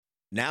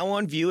Now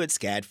on view at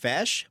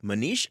SCADFASH,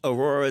 Manish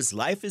Arora's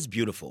Life is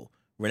Beautiful.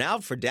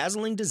 Renowned for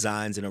dazzling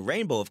designs in a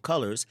rainbow of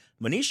colors,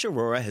 Manish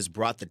Arora has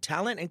brought the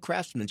talent and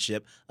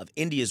craftsmanship of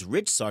India's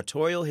rich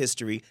sartorial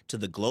history to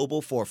the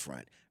global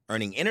forefront,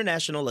 earning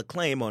international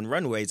acclaim on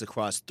runways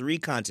across 3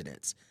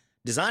 continents.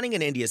 Designing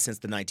in India since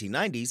the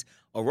 1990s,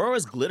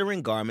 Aurora's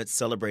glittering garments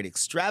celebrate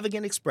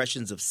extravagant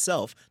expressions of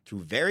self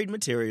through varied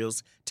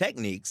materials,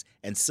 techniques,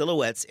 and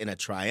silhouettes in a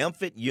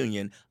triumphant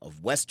union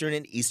of Western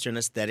and Eastern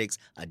aesthetics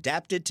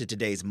adapted to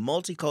today's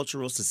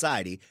multicultural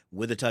society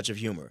with a touch of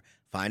humor.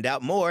 Find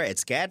out more at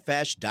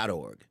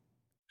scadfash.org.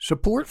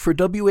 Support for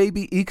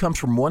WABE comes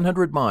from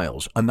 100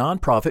 Miles, a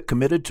nonprofit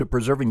committed to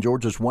preserving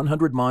Georgia's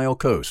 100-mile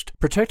coast.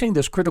 Protecting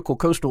this critical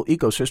coastal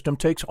ecosystem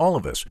takes all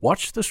of us.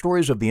 Watch the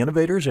stories of the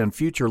innovators and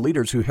future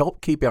leaders who help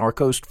keep our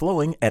coast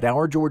flowing at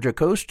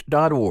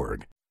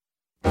ourgeorgiacoast.org.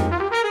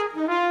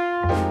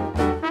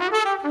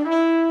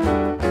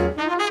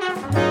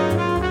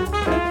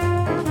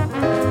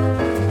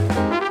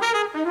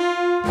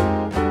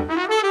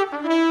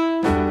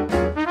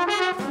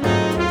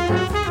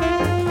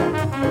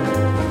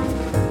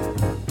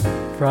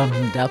 From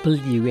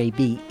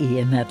WABE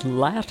in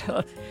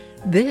Atlanta,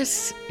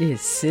 this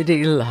is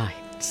City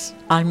Lights.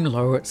 I'm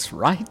Lois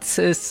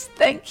Reitzes.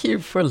 Thank you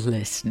for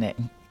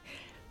listening.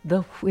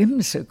 The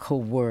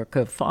whimsical work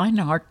of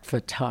fine art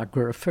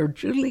photographer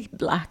Julie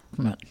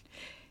Blackman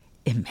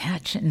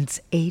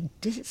imagines a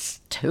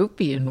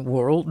dystopian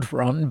world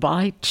run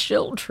by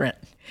children.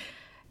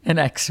 An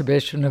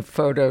exhibition of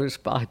photos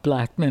by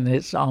Blackman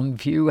is on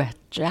view at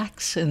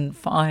Jackson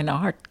Fine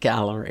Art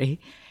Gallery.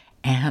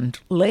 And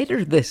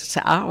later this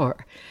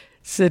hour,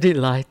 City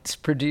Lights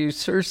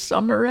producer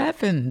Summer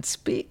Evans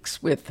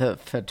speaks with a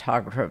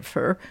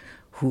photographer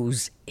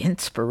whose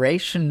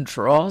inspiration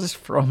draws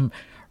from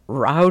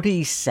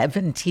rowdy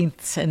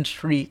 17th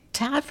century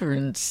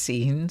tavern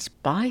scenes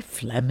by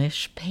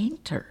Flemish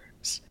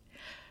painters.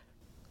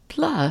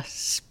 Plus,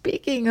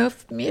 speaking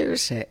of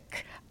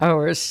music,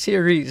 our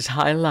series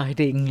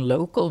highlighting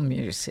local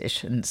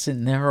musicians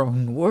in their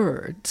own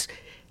words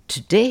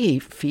today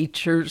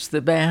features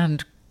the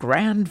band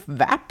Grand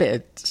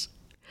Vapids.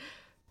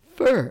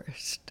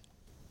 First,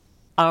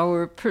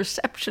 our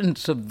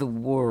perceptions of the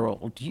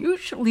world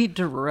usually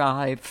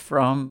derive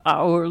from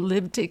our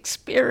lived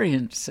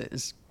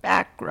experiences,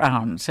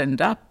 backgrounds,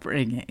 and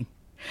upbringing.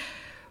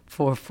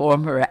 For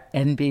former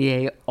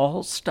NBA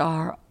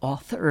All-Star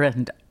author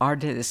and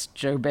artist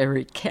Jo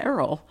Barry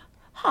Carroll,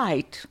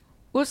 height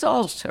was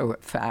also a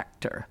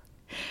factor.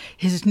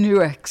 His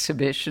new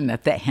exhibition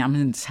at the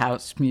Hammonds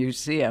House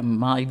Museum,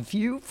 My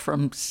View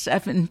from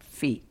 7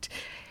 Feet,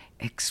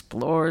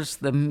 explores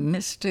the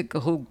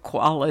mystical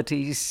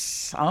qualities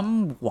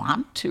some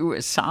want to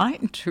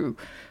assign to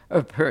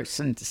a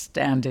person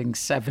standing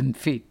 7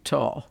 feet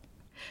tall.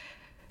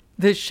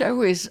 The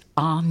show is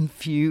on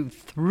view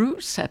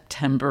through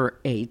September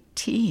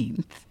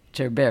 18th.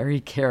 Jo Barry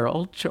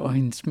Carroll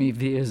joins me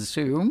via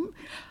Zoom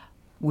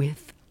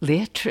with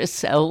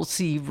Leatrice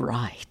Elsie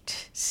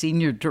Wright,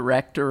 Senior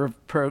Director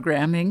of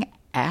Programming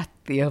at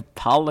the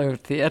Apollo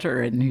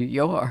Theater in New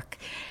York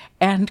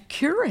and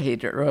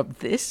curator of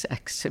this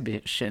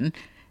exhibition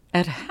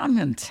at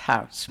Hammonds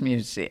House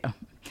Museum.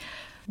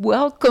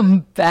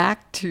 Welcome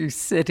back to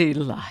City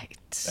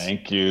Lights.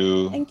 Thank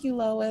you. Thank you,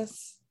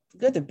 Lois.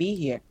 Good to be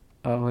here.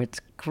 Oh, it's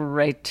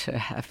great to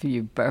have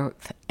you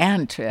both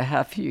and to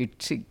have you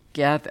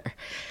together.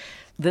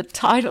 The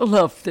title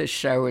of the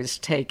show is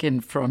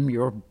taken from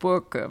your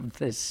book of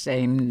the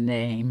same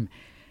name.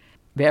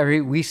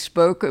 Barry, we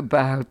spoke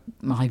about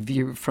My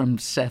View from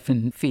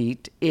 7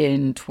 Feet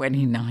in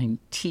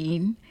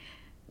 2019.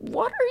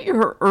 What are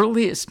your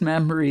earliest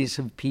memories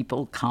of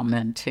people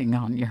commenting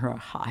on your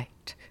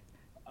height?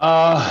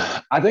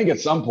 I think at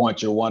some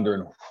point you're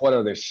wondering, what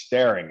are they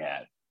staring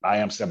at? I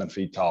am 7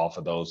 feet tall,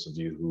 for those of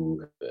you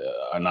who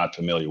are not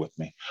familiar with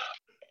me.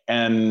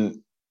 And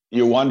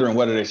you're wondering,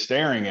 what are they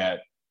staring at?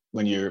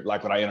 When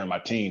I entered my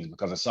teens,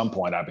 because at some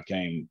point I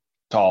became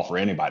tall for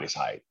anybody's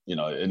height.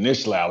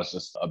 Initially I was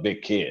just a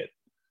big kid.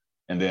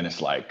 And then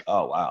it's like,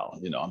 oh, wow,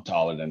 I'm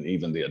taller than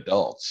even the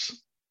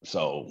adults.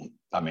 So,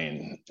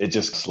 it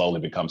just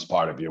slowly becomes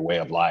part of your way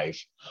of life.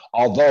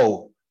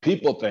 Although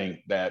people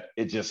think that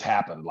it just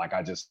happened. Like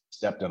I just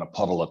stepped in a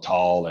puddle of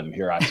tall and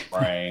here I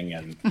sprang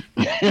and,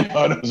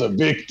 it was a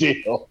big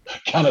deal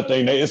kind of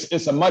thing.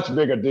 It's a much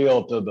bigger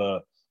deal to the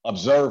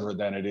observer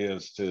than it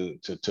is to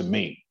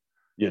me.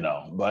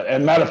 But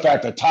and matter of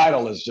fact, the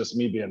title is just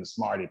me being the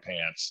smarty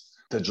pants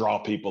to draw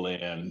people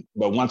in.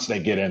 But once they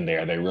get in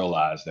there, they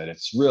realize that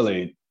it's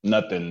really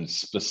nothing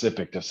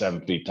specific to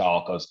 7 feet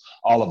tall, because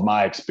all of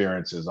my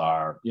experiences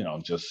are,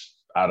 just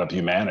out of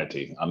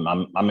humanity.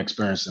 I'm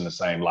experiencing the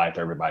same life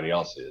everybody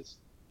else is.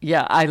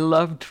 Yeah, I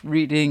loved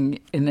reading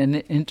in an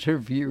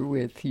interview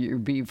with you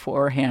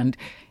beforehand,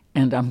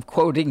 and I'm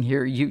quoting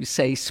here, you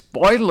say,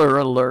 spoiler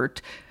alert,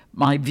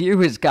 my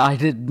view is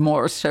guided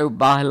more so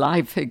by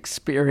life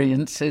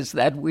experiences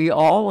that we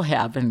all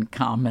have in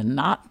common,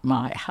 not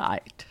my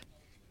height.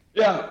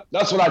 Yeah,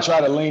 that's what I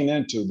try to lean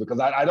into, because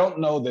I don't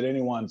know that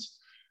anyone's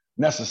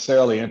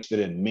necessarily interested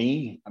in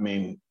me. I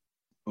mean,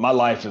 my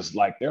life is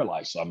like their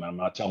life. So I mean, I'm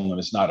not telling them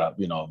it's not a,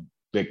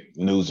 big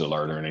news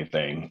alert or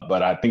anything.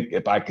 But I think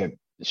if I could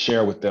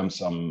share with them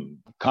some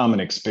common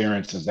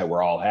experiences that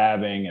we're all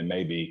having and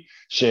maybe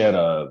shed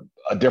a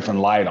different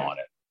light on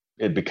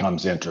it, it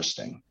becomes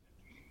interesting.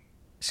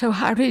 So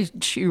how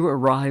did you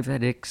arrive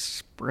at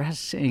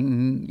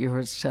expressing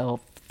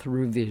yourself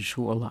through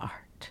visual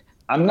art?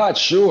 I'm not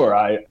sure.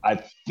 I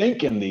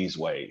think in these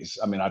ways.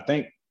 I mean, I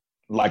think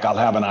like I'll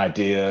have an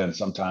idea and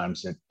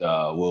sometimes it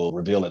will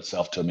reveal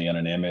itself to me in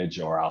an image,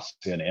 or I'll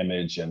see an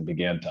image and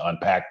begin to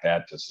unpack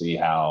that to see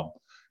how,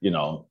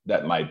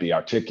 that might be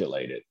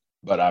articulated.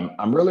 But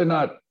I'm really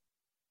not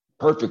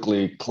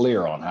perfectly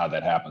clear on how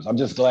that happens. I'm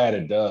just glad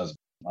it does.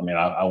 I mean,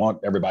 I want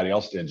everybody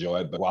else to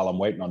enjoy it, but while I'm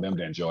waiting on them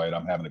to enjoy it,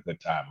 I'm having a good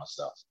time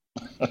myself.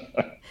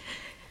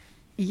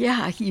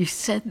 Yeah, you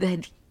said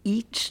that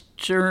each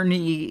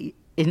journey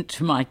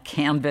into my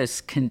canvas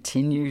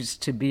continues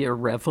to be a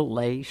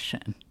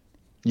revelation.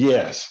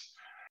 Yes.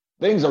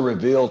 Things are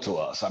revealed to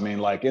us. I mean,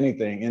 like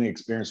anything, any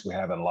experience we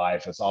have in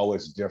life, it's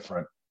always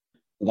different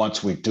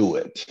once we do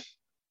it.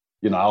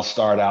 I'll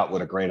start out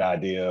with a great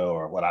idea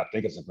or what I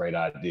think is a great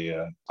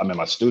idea. I'm in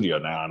my studio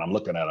now and I'm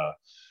looking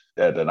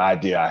at an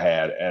idea I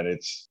had, and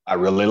I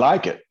really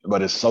like it,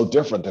 but it's so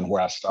different than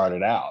where I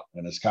started out.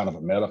 And it's kind of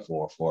a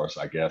metaphor for us,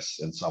 I guess,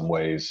 in some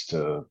ways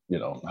to,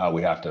 how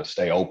we have to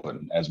stay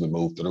open as we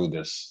move through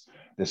this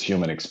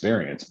human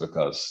experience,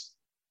 because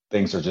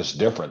things are just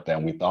different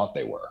than we thought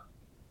they were.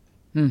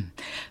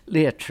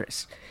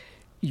 Leatrice,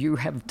 you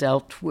have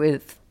dealt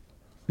with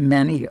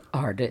many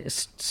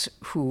artists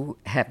who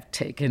have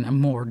taken a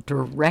more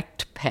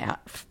direct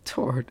path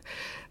toward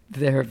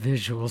their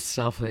visual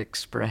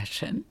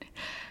self-expression.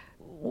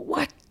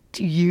 What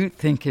do you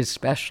think is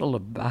special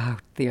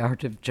about the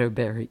art of Jo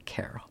Barry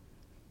Carroll?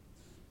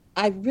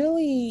 I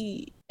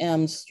really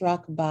am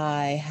struck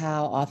by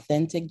how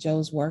authentic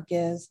Jo's work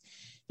is.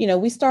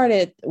 We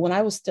started when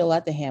I was still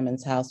at the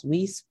Hammons House.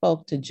 We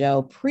spoke to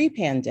Jo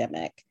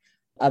pre-pandemic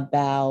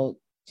about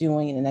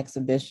doing an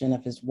exhibition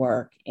of his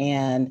work.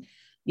 And,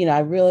 I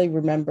really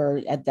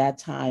remember at that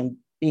time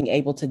being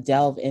able to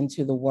delve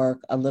into the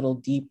work a little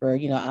deeper.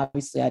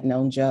 Obviously I'd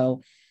known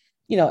Jo,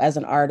 as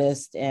an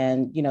artist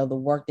and, the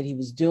work that he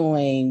was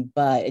doing.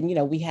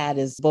 We had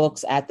his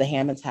books at the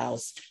Hammons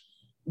House.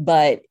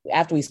 But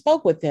after we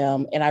spoke with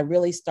him, and I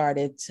really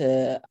started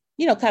to,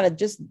 kind of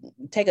just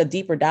take a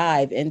deeper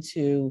dive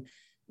into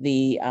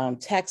the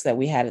text that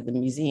we had at the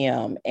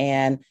museum,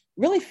 and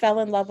really fell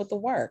in love with the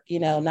work.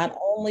 Not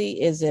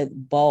only is it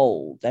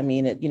bold, I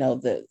mean,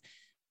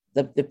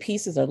 the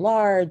pieces are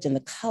large and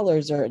the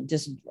colors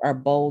are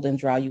bold and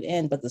draw you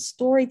in, but the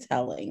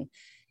storytelling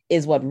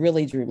is what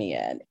really drew me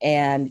in.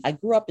 And I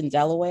grew up in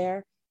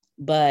Delaware,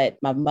 but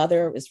my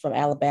mother is from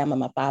Alabama.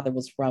 My father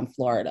was from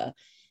Florida.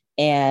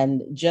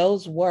 And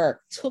Jo's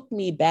work took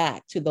me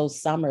back to those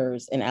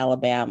summers in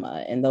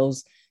Alabama and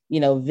those,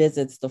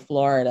 visits to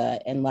Florida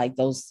and like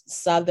those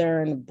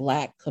Southern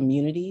Black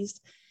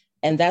communities.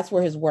 And that's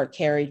where his work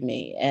carried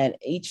me. And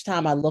each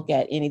time I look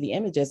at any of the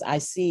images, I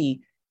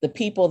see the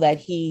people that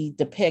he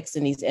depicts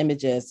in these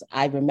images.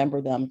 I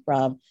remember them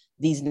from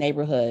these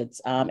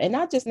neighborhoods, and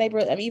not just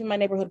neighborhood, I mean, even my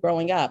neighborhood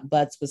growing up,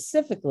 but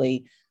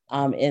specifically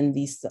in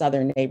these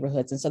Southern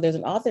neighborhoods. And so there's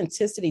an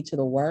authenticity to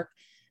the work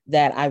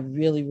that I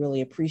really,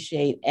 really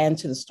appreciate, and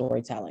to the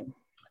storytelling.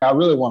 I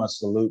really want to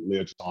salute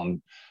Leah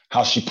on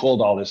how she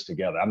pulled all this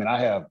together. I mean, I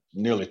have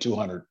nearly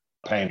 200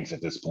 paintings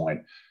at this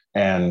point,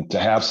 and to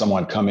have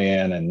someone come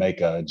in and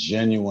make a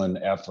genuine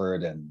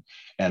effort and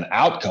an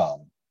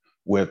outcome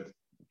with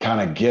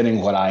kind of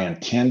getting what I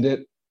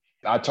intended.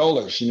 I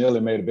told her she nearly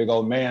made a big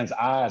old man's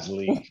eyes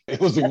leak. It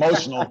was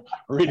emotional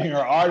reading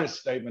her artist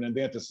statement, and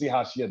then to see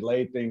how she had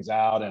laid things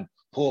out and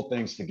pulled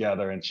things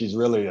together. And she's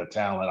really a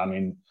talent. I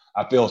mean,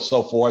 I feel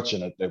so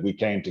fortunate that we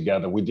came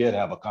together. We did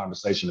have a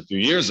conversation a few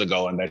years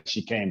ago, and that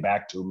she came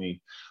back to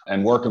me,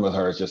 and working with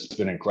her has just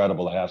been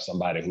incredible to have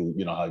somebody who,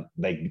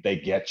 they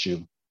get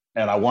you.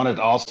 And I wanted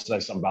to also say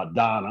something about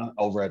Donna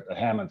over at the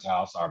Hammons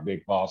House, our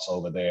big boss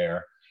over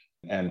there,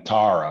 and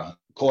Tara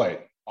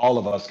Coit, all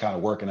of us kind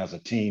of working as a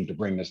team to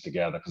bring this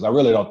together. Because I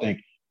really don't think,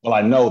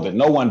 I know that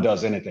no one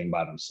does anything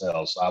by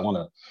themselves. So I want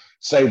to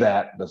say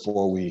that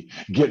before we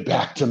get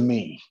back to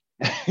me.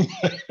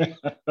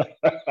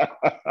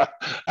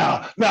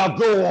 now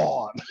go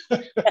on.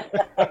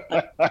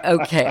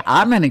 Okay,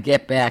 I'm going to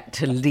get back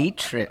to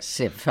Leatrice,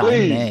 if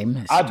Please, I may,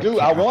 Mr. I do.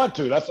 Carroll. I want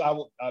to.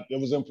 It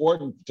was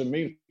important to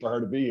me for her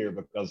to be here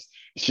because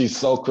she's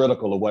so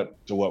critical of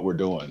what we're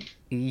doing.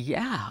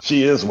 Yeah.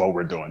 She is what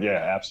we're doing.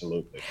 Yeah,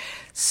 absolutely.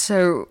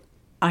 So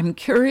I'm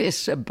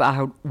curious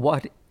about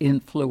what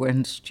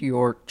influenced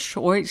your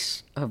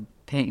choice of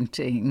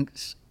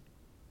paintings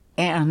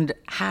and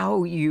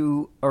how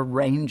you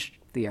arranged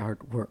the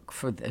artwork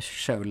for this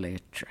show,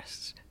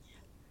 Leatrice.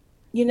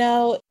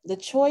 The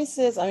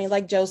choices, I mean,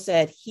 like Jo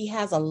said, he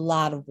has a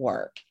lot of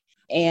work.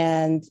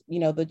 And,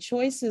 the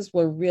choices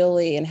were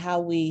really, and how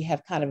we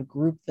have kind of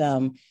grouped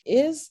them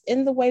is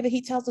in the way that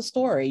he tells the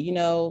story.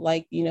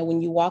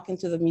 When you walk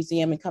into the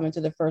museum and come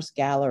into the first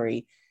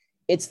gallery,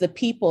 it's the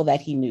people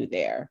that he knew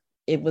there.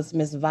 It was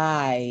Miss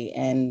Vi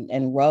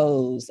and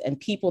Rose and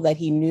people that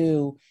he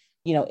knew,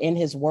 in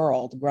his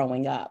world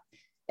growing up.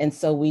 And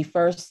so we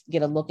first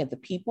get a look at the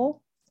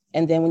people.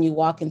 And then when you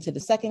walk into the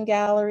second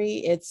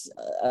gallery, it's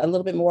a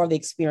little bit more of the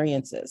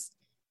experiences.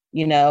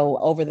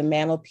 Over the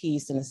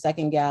mantelpiece in the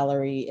second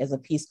gallery is a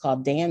piece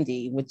called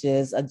Dandy, which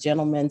is a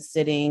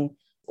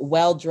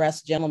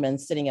well-dressed gentleman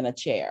sitting in a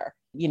chair,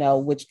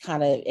 which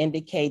kind of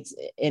indicates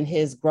in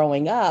his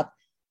growing up,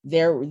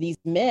 there were these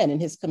men in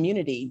his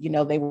community,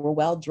 they were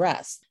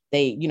well-dressed.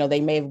 They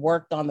may have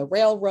worked on the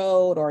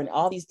railroad or in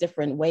all these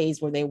different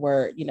ways where they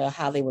were,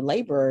 how they were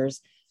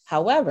laborers.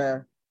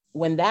 However,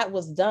 when that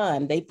was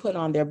done, they put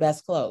on their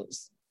best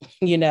clothes,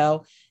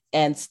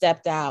 and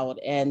stepped out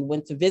and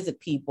went to visit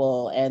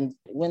people and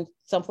went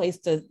someplace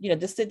to,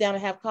 just sit down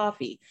and have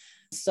coffee.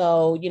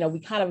 So, we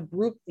kind of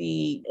grouped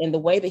in the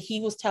way that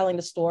he was telling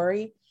the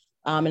story,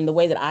 and the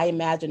way that I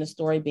imagine a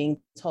story being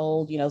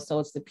told, so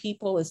it's the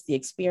people, it's the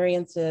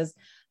experiences.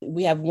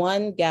 We have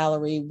one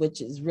gallery,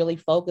 which is really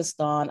focused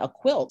on a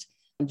quilt.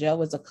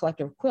 Joe is a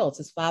collector of quilts.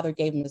 His father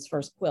gave him his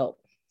first quilt.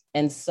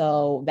 And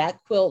so that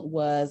quilt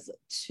was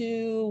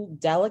too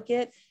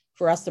delicate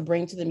for us to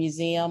bring to the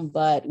museum,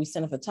 but we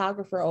sent a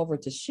photographer over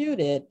to shoot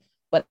it.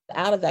 But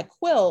out of that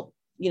quilt,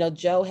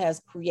 Joe has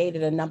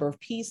created a number of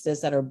pieces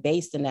that are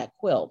based in that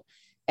quilt.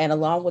 And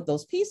along with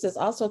those pieces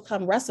also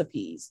come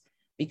recipes,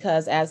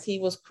 because as he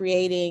was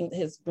creating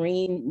his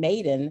green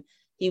maiden,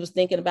 he was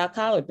thinking about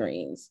collard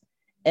greens.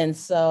 And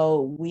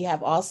so we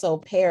have also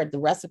paired the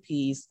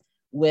recipes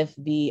with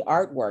the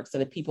artwork so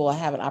that people will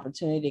have an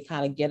opportunity to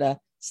kind of get a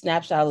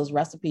snapshot of those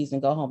recipes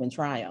and go home and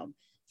try them.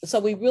 So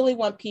we really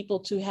want people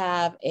to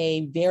have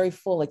a very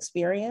full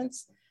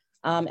experience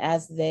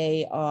as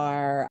they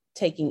are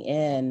taking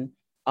in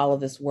all of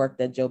this work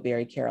that Jo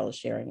Berry Carroll is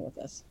sharing with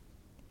us.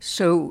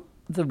 So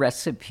the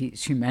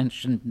recipes you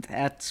mentioned,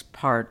 that's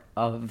part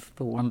of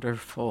the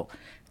wonderful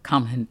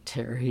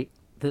commentary,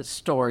 the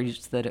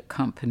stories that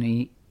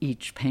accompany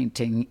each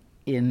painting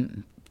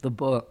in the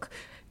book.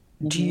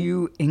 Mm-hmm. Do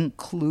you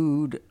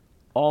include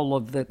all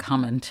of the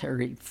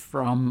commentary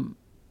from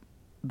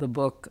the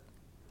book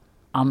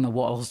on the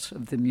walls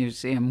of the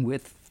museum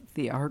with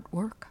the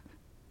artwork?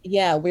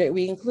 Yeah,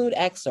 we include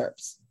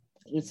excerpts.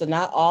 So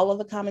not all of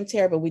the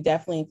commentary, but we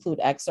definitely include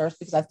excerpts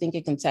because I think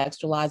it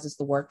contextualizes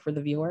the work for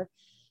the viewer.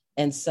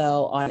 And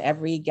so on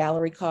every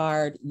gallery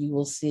card, you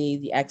will see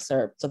the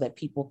excerpt so that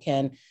people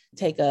can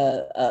take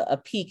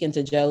a peek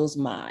into Joe's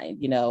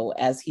mind,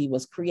 as he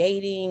was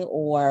creating,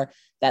 or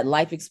that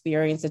life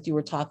experience that you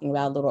were talking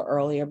about a little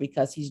earlier,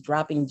 because he's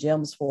dropping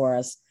gems for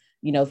us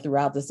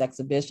throughout this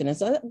exhibition.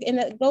 And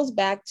it goes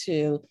back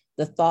to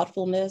the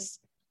thoughtfulness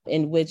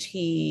in which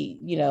he,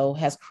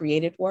 has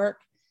created work,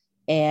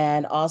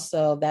 and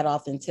also that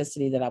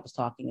authenticity that I was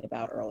talking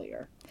about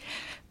earlier.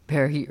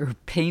 Berry, your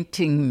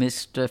painting,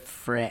 Mr.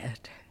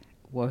 Fred,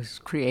 was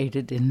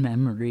created in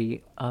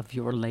memory of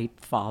your late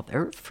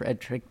father,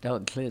 Frederick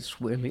Douglass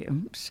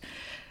Williams.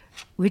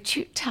 Would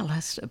you tell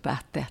us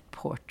about that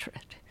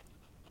portrait?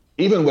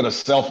 Even with a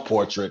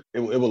self-portrait, it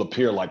will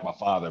appear like my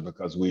father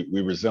because we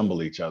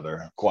resemble each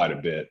other quite a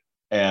bit.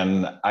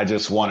 And I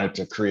just wanted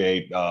to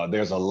create,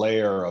 there's a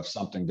layer of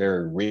something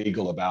very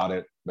regal about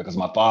it because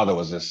my father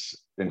was this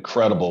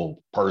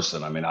incredible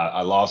person. I mean,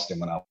 I lost him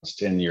when I was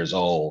 10 years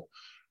old,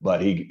 but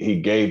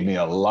he gave me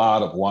a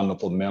lot of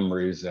wonderful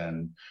memories,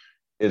 and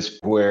it's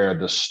where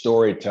the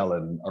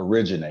storytelling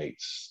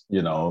originates,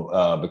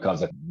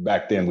 because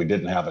back then we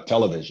didn't have a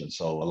television.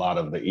 So a lot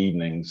of the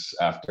evenings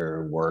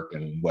after work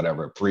and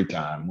whatever free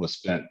time was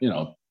spent,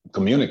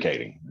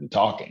 communicating and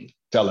talking,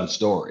 telling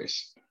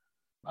stories.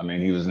 I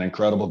mean, he was an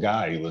incredible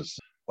guy. He was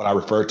what I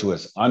refer to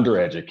as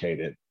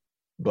undereducated,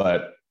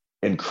 but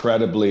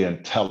incredibly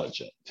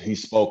intelligent. He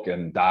spoke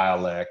in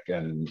dialect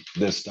and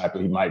this type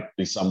of, he might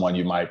be someone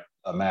you might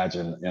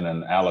imagine in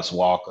an Alice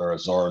Walker or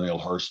Zora Neale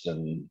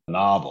Hurston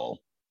novel.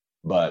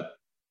 But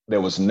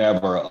there was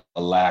never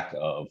a lack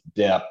of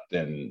depth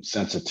and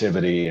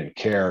sensitivity and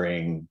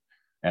caring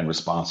and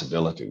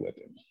responsibility with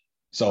him.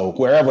 So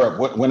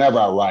whenever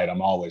I write,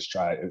 I'm always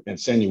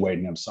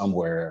insinuating him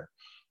somewhere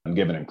and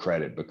giving him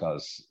credit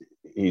because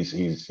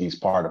he's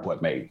part of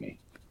what made me.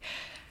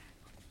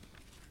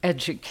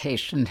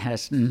 Education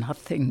has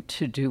nothing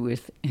to do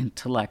with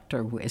intellect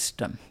or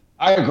wisdom.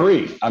 I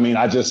agree. I mean,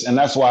 and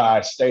that's why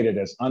I stated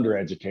as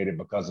undereducated,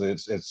 because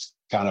it's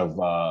kind of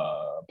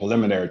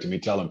preliminary to me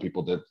telling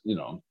people that,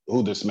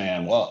 who this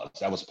man was.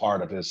 That was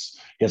part of his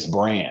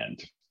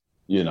brand,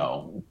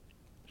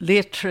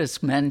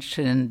 Leatrice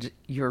mentioned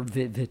your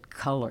vivid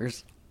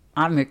colors.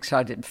 I'm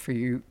excited for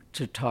you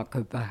to talk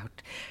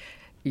about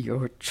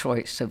your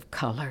choice of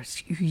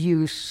colors. You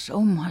use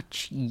so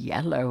much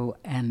yellow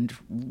and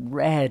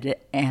red,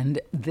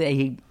 and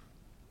they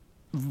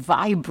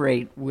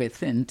vibrate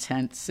with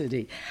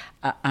intensity.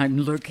 I'm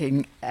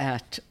looking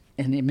at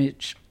an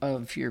image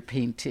of your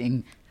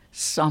painting,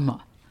 summer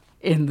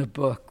in the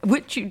book.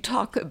 Would you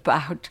talk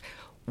about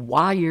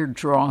why you're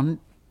drawn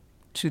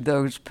to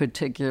those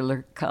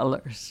particular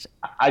colors?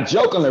 I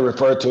jokingly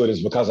refer to it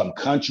as because I'm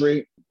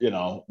country.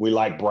 We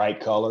like bright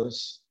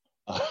colors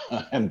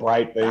and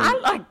bright things. I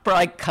like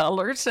bright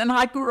colors, and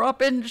I grew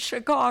up in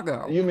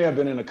Chicago. You may have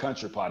been in a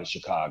country part of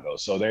Chicago,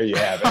 so there you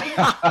have it.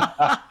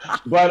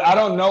 But I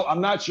don't know.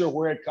 I'm not sure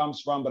where it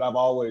comes from, but I've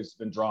always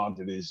been drawn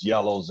to these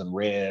yellows and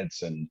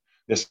reds and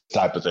this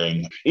type of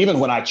thing. Even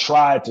when I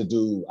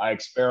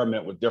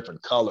experiment with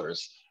different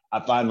colors, I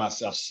find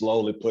myself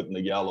slowly putting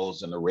the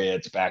yellows and the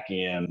reds back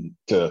in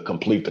to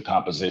complete the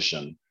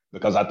composition.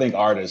 Because I think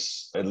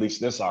artists, at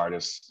least this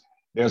artist,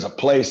 there's a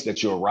place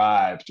that you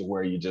arrive to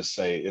where you just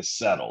say, it's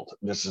settled,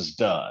 this is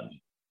done.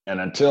 And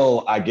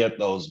until I get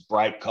those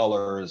bright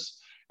colors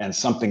and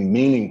something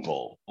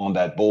meaningful on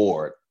that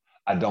board,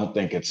 I don't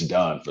think it's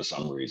done for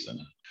some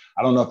reason.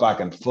 I don't know if I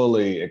can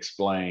fully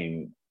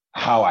explain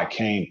how I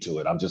came to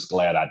it. I'm just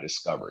glad I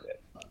discovered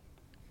it.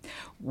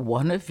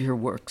 One of your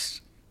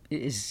works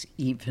is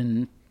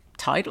even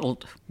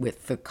titled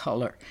with the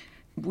color.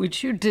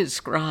 Would you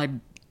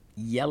describe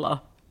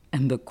yellow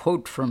and the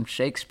quote from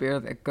Shakespeare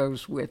that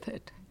goes with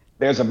it?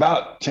 There's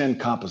about 10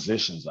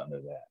 compositions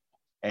under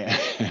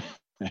that.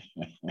 And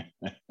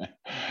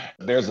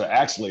there's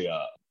actually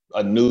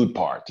a nude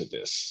part to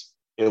this.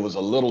 It was a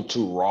little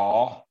too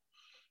raw.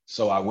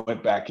 So I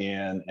went back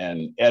in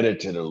and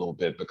edited it a little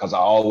bit because I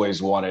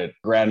always wanted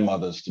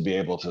grandmothers to be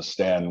able to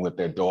stand with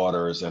their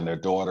daughters and their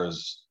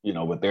daughters,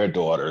 with their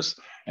daughters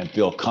and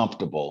feel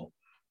comfortable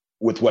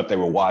with what they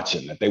were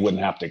watching, that they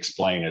wouldn't have to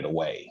explain it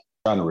away.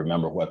 I'm trying to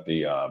remember what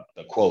the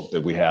quote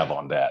that we have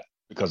on that,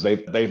 because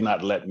they've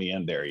not let me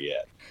in there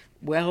yet.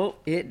 Well,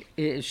 it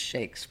is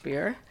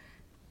Shakespeare.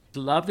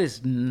 Love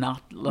is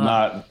not love.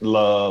 Not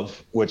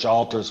love, which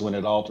alters when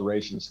it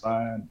alterations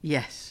find.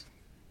 Yes.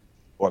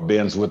 Or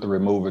bends with the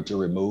remover to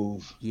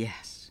remove.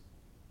 Yes.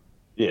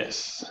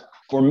 Yes.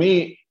 For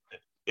me,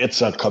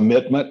 it's a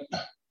commitment,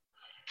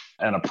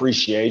 an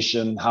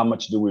appreciation. How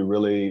much do we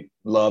really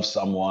love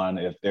someone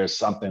if there's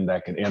something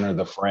that can enter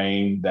the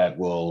frame that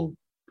will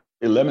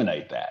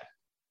eliminate that?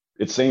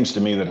 It seems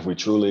to me that if we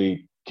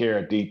truly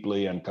care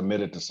deeply and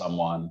committed to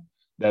someone,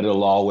 that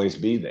it'll always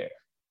be there.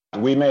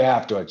 We may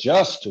have to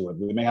adjust to it.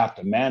 We may have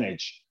to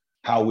manage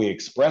how we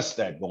express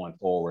that going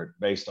forward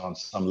based on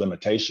some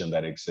limitation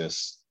that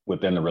exists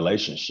within the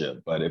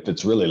relationship. But if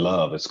it's really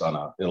love,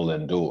 it'll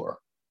endure.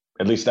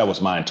 At least that was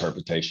my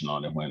interpretation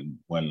on it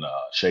when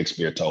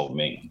Shakespeare told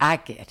me. I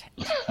get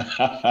it.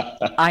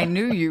 I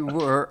knew you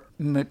were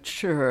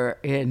mature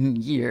in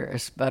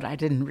years, but I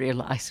didn't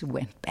realize it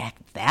went back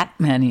that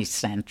many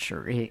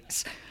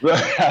centuries.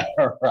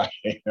 Right.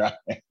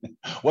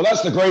 Well,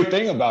 that's the great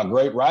thing about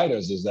great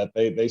writers is that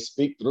they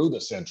speak through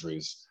the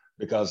centuries,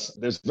 because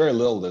there's very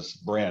little that's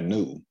brand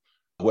new.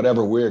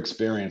 Whatever we're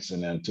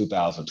experiencing in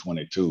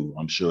 2022,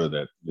 I'm sure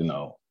that,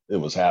 it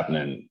was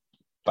happening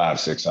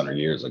 500-600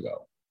 years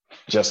ago,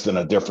 just in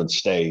a different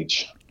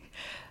stage.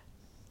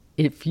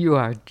 If you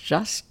are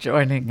just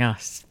joining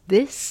us,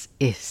 this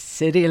is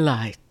City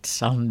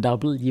Lights on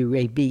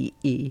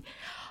WABE.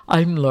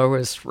 I'm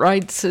Lois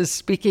Reitzes,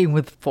 speaking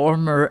with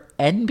former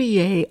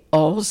NBA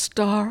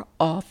All-Star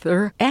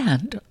author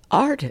and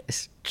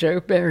artist Jo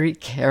Berry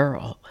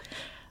Carroll,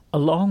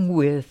 along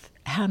with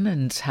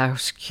Hammons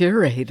House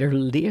curator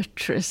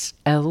Leatrice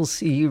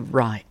Elsie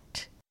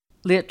Wright.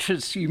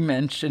 Leatrice, you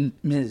mentioned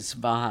Ms.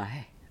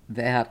 Vi,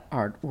 that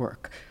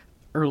artwork,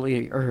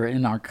 earlier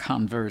in our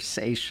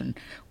conversation.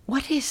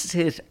 What is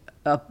it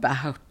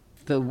about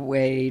the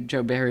way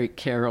Jo Berry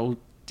Carroll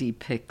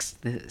depicts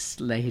this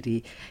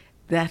lady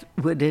that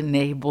would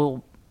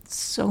enable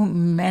so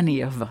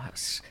many of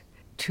us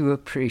to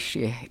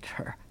appreciate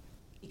her?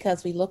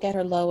 Because we look at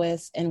her,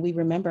 Lois, and we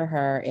remember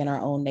her in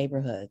our own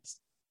neighborhoods.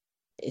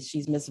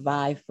 She's Miss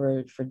Vi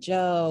for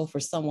Joe.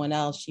 For someone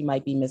else, she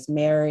might be Miss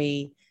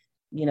Mary,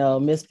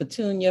 Miss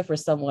Petunia for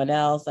someone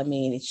else. I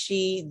mean,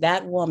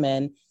 that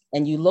woman,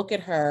 and you look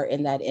at her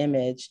in that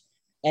image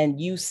and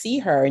you see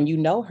her and you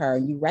know her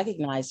and you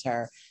recognize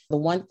her. The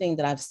one thing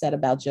that I've said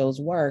about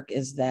Jo's work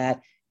is that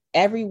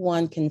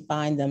everyone can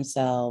find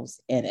themselves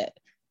in it.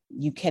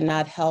 You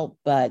cannot help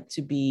but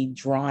to be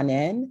drawn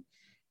in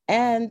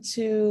and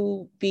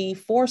to be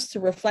forced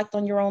to reflect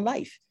on your own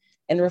life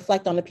and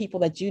reflect on the people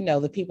that you know,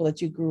 the people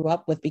that you grew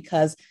up with,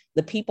 because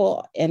the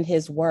people in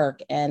his work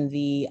and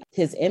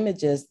his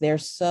images, they're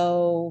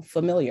so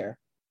familiar.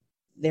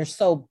 They're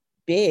so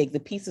big. The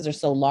pieces are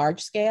so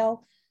large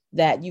scale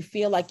that you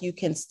feel like you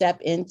can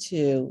step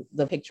into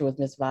the picture with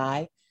Miss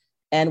Vi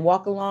and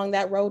walk along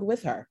that road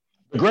with her.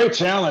 The great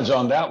challenge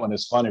on that one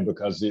is funny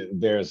because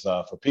there's,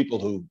 for people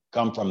who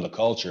come from the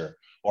culture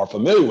or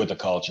familiar with the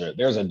culture,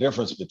 there's a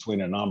difference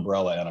between an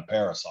umbrella and a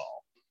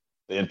parasol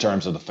in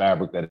terms of the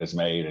fabric that is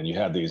made. And you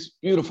have these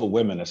beautiful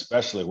women,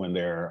 especially when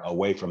they're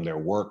away from their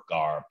work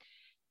garb,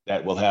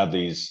 that will have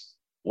these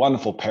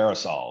wonderful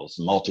parasols,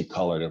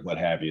 multicolored and what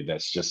have you,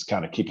 that's just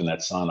kind of keeping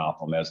that sun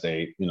off them as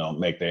they,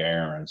 make their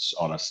errands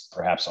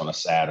perhaps on a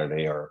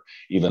Saturday or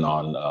even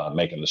on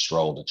making the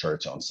stroll to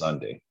church on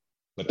Sunday.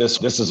 But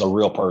this is a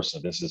real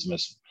person. This is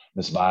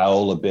Miss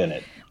Viola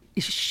Bennett.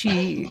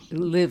 She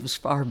lives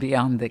far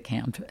beyond the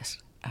canvas.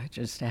 I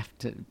just have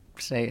to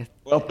say it.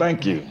 Well,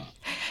 thank you.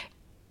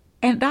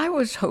 And I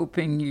was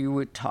hoping you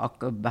would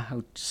talk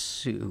about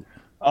Sue.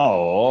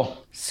 Oh.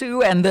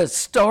 Sue and the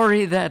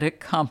story that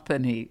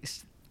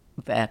accompanies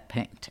that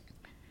painting.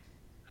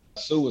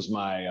 Sue was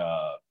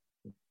I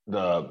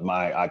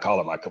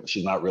call her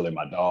she's not really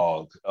my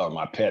dog or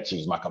my pet. She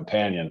was my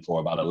companion for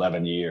about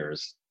 11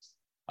 years.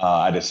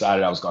 I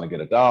decided I was going to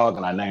get a dog,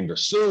 and I named her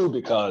Sue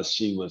because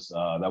she was,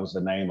 that was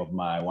the name of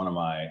one of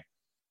my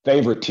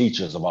favorite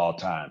teachers of all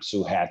time,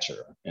 Sue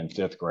Hatcher, in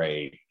 5th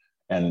grade.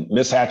 And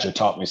Miss Hatcher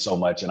taught me so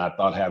much, and I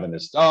thought having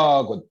this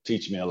dog would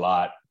teach me a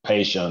lot,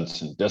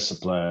 patience and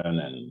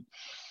discipline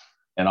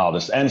and all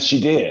this. And she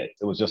did.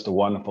 It was just a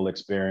wonderful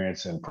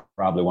experience, and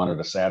probably one of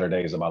the sadder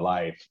days of my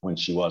life when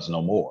she was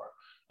no more.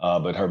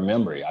 But her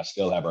memory, I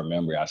still have her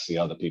memory. I see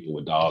other people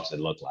with dogs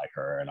that look like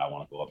her, and I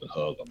want to go up and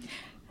hug them.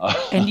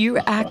 And you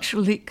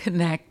actually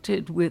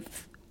connected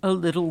with a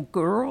little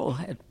girl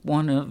at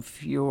one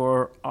of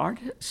your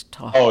artist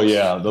talks. Oh,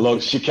 yeah.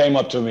 She came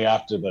up to me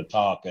after the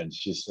talk, and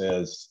she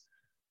says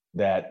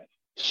that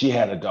she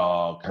had a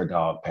dog. Her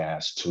dog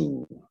passed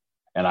too.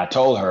 And I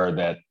told her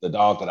that the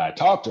dog that I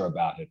talked to her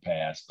about had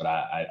passed, but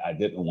I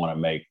didn't want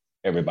to make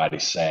everybody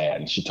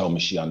sad. And she told me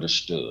she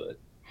understood.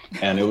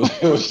 And it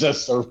was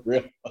just a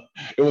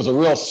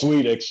real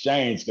sweet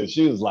exchange, because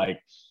she was like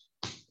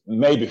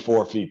maybe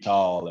 4 feet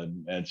tall,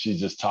 and she's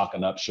just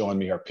talking up, showing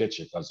me her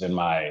picture, because in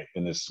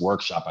this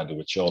workshop I do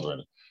with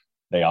children,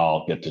 they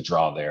all get to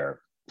draw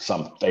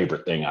some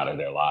favorite thing out of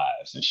their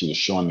lives. And she was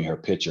showing me her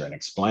picture and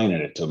explaining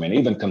it to me, and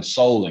even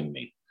consoling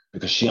me,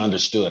 because she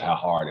understood how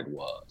hard it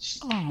was.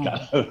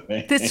 Oh,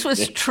 this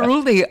was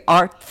truly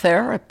art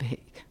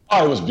therapy.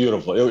 Oh, it was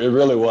beautiful. It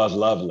really was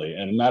lovely.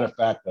 And as a matter of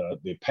fact,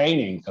 the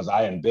painting, because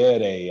I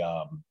embed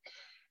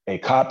a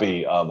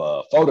copy of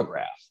a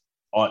photograph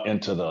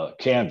into the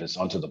canvas,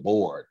 onto the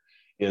board,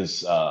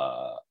 is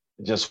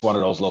just one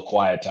of those little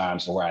quiet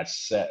times where I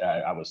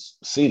was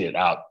seated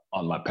out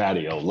on my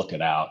patio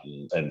looking out,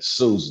 and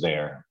Sue's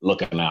there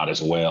looking out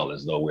as well,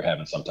 as though we're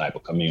having some type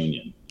of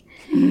communion.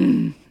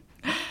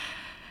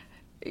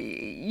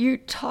 You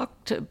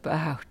talked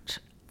about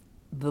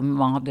the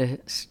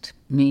modest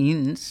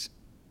means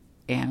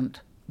and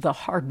the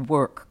hard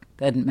work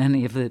that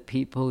many of the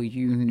people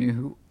you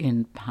knew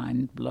in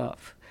Pine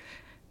Bluff,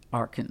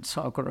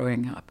 Arkansas,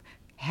 growing up,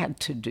 had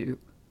to do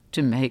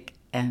to make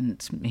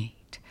ends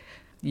meet.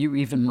 You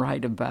even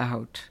write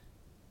about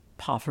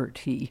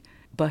poverty,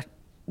 but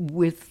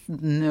with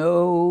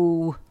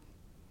no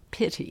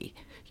pity.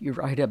 You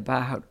write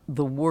about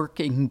the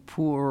working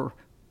poor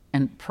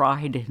and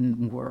pride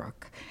in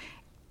work.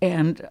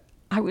 And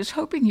I was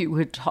hoping you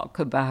would talk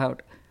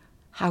about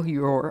how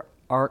your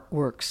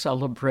artwork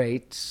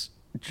celebrates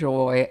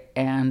joy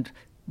and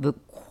the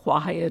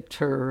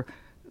quieter,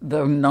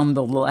 though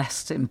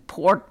nonetheless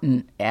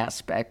important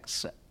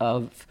aspects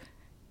of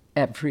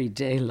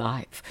everyday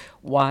life.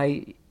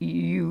 Why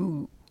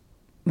you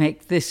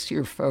make this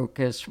your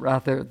focus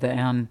rather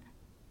than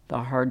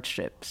the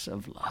hardships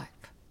of life.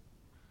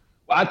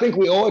 Well, I think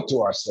we owe it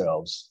to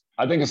ourselves.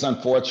 I think it's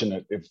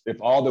unfortunate if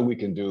all that we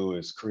can do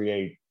is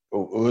create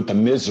with the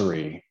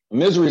misery.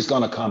 Misery is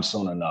going to come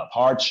soon enough.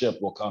 Hardship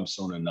will come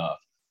soon enough.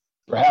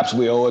 Perhaps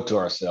we owe it to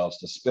ourselves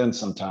to spend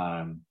some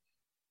time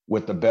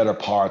with the better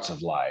parts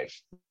of life,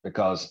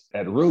 because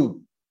at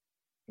root,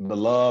 the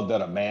love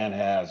that a man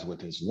has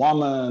with his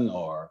woman,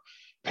 or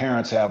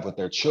parents have with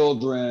their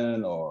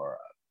children, or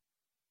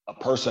a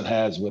person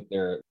has with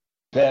their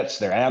pets,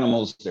 their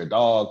animals, their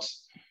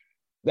dogs,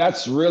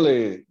 that's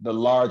really the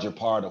larger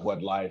part of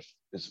what life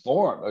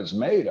is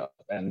made of,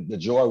 and the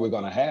joy we're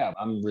going to have.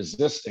 I'm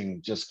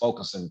resisting just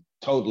focusing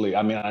totally.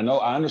 I mean,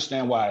 I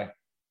understand why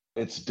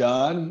it's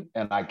done,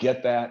 and I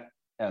get that,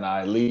 and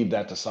I leave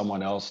that to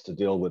someone else to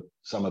deal with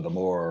some of the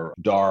more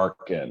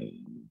dark and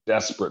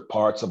desperate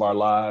parts of our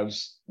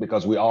lives,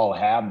 because we all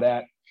have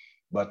that.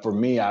 But for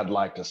me, I'd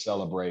like to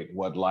celebrate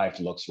what life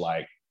looks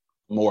like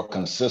more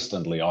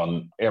consistently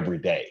on every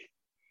day.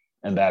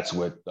 And that's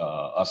with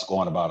us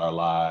going about our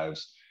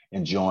lives,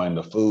 enjoying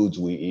the foods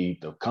we eat,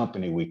 the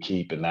company we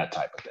keep, and that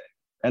type of thing.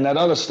 And that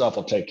other stuff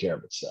will take care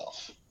of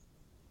itself.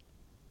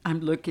 I'm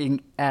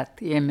looking at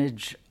the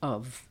image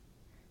of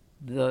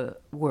the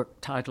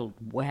work titled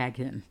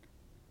Wagon.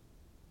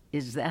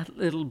 Is that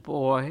little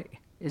boy,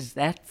 is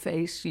that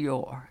face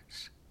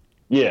yours?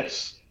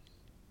 Yes.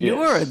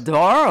 You're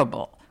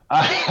adorable.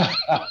 Really?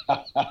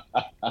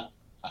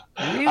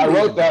 I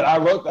wrote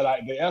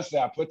that. The essay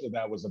I put to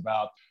that was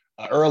about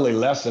an early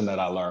lesson that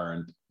I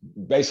learned.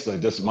 Basically,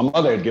 my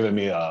mother had given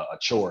me a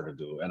chore to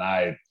do, and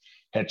I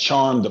had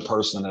charmed the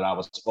person that I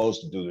was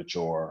supposed to do the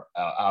chore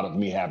out of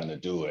me having to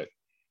do it.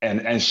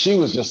 And she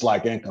was just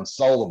like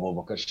inconsolable,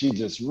 because she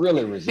just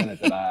really resented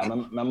that.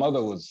 My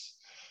mother was,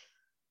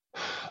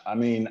 I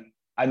mean,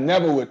 I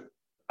never would,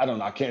 I don't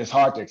know, it's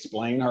hard to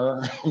explain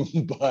her,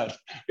 but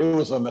it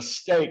was a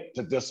mistake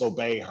to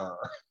disobey her.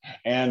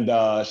 And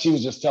she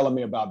was just telling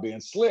me about being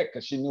slick,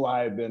 because she knew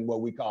I had been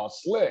what we call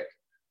slick.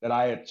 that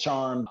I had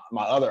charmed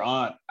my other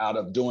aunt out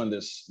of doing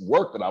this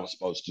work that I was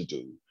supposed to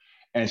do.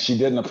 And she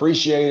didn't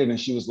appreciate it. And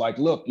she was like,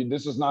 look,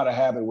 this is not a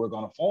habit we're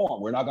going to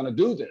form. We're not going to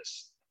do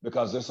this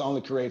because this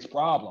only creates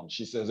problems.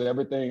 She says,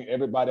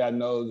 everybody I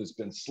know that's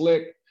been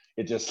slick,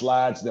 it just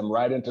slides them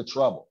right into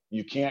trouble.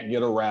 You can't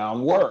get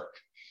around work.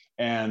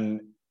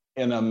 And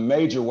in a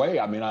major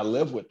way, I mean, I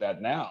live with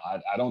that now.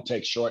 I don't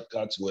take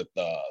shortcuts with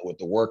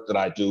the work that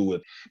I do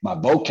with my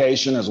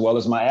vocation as well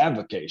as my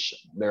avocation.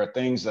 There are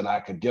things that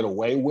I could get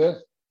away with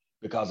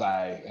because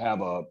I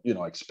have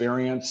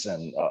experience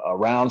and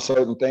around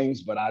certain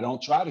things, but I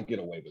don't try to get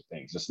away with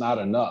things. It's not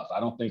enough. I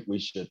don't think we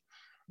should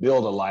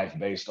build a life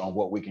based on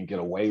what we can get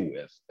away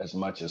with as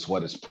much as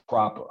what is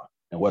proper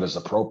and what is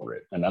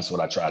appropriate. And that's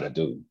what I try to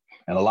do.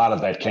 And a lot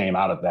of that came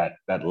out of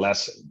that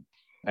lesson,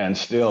 and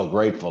still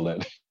grateful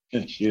that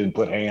she didn't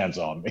put hands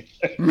on me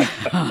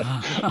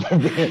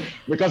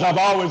because I've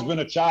always been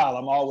a child.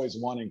 I'm always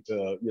wanting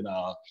to,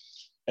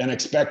 an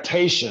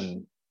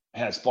expectation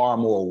has far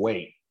more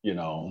weight,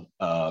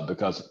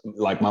 because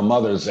like my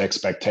mother's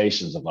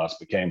expectations of us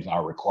became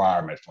our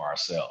requirement for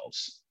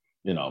ourselves,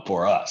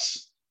 for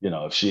us.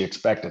 If she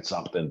expected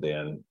something,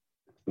 then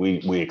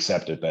we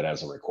accepted that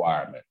as a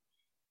requirement.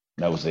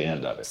 That was the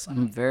end of it.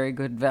 Some very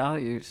good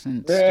values.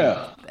 And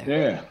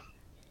yeah.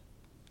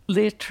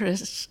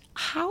 Leatrice,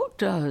 how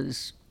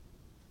does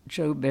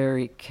Jo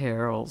Barry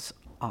Carroll's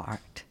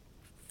art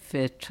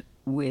fit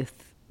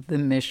with the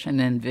mission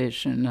and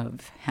vision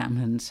of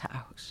Hammons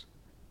House?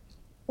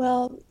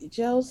 Well,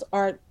 Jo's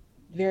art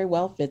very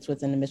well fits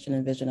within the mission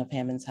and vision of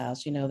Hammons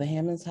House. The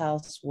Hammons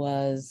House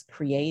was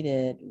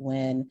created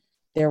when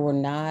there were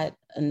not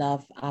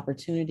enough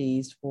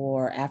opportunities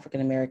for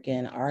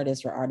African-American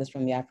artists or artists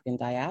from the African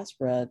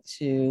diaspora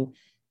to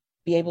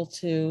be able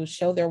to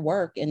show their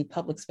work in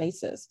public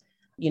spaces.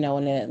 In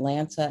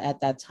Atlanta at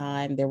that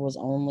time, there was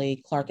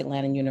only Clark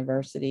Atlanta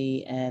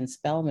University and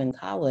Spelman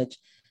College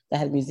that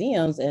had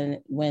museums. And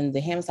when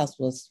the Hammons House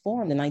was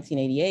formed in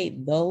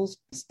 1988, those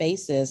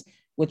spaces,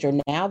 which are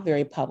now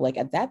very public,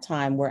 at that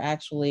time were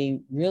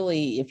actually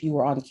really, if you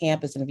were on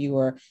campus and if you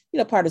were,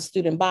 part of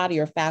student body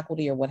or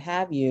faculty or what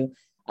have you,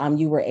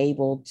 you were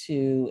able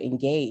to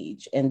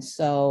engage. And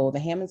so the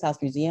Hammons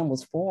House Museum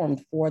was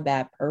formed for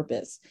that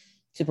purpose,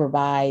 to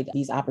provide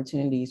these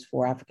opportunities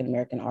for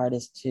African-American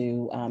artists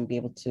to be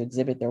able to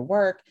exhibit their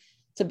work,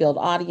 to build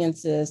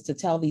audiences, to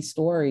tell these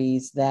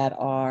stories that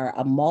are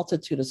a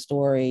multitude of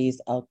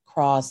stories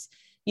across,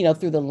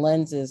 through the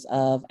lenses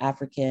of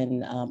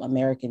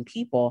African-American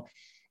people.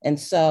 And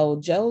so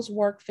Jo's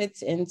work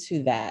fits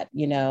into that,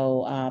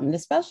 and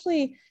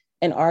especially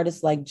an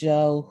artist like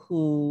Jo,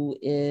 who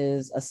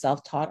is a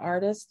self-taught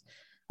artist.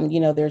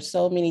 There's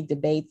so many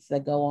debates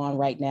that go on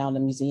right now in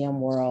the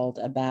museum world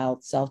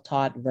about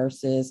self-taught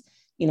versus,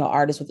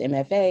 artists with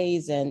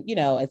MFAs and,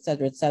 et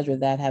cetera,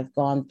 that have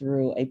gone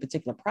through a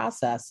particular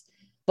process.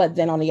 But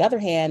then on the other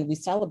hand, we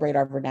celebrate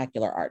our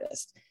vernacular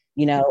artists,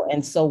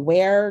 and so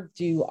where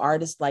do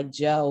artists like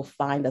Jo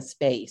find a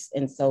space?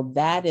 And so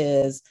that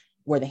is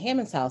where the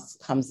Hammons House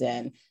comes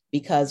in,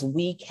 because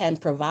we can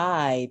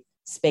provide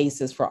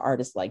spaces for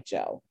artists like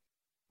Jo,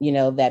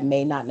 that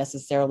may not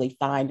necessarily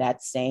find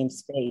that same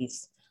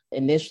space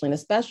initially, and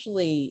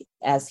especially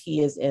as he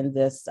is in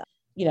this,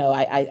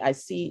 I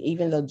see,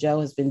 even though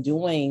Jo has been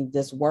doing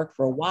this work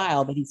for a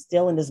while, but he's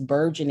still in this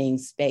burgeoning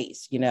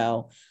space,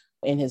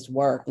 in his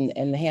work.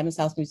 And the Hammons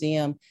House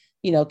Museum,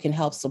 can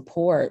help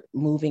support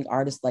moving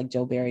artists like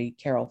Jo Barry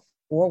Carroll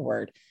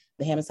forward.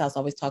 The Hammons House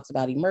always talks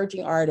about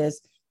emerging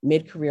artists,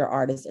 mid-career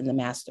artists, and the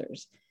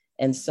masters.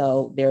 And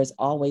so there's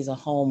always a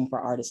home for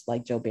artists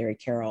like Jo Barry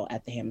Carroll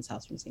at the Hammons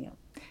House Museum.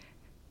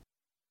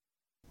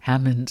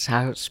 Hammons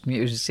House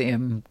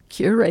Museum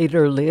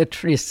curator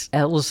Leatrice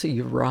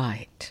Elsie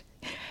Wright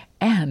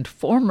and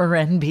former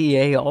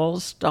NBA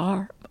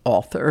All-Star,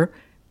 author,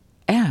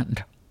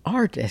 and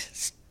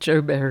artist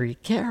Jo Barry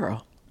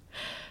Carroll.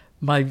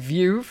 My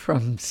view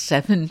from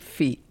 7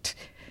 feet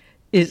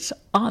is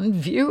on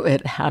view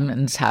at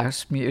Hammons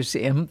House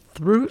Museum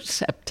through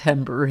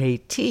September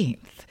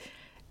 18th,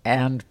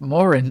 and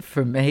more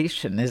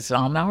information is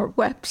on our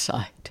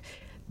website,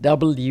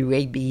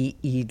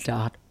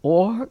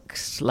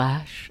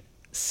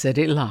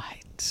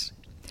 wabe.org/citylights.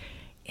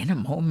 In a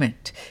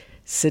moment,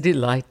 City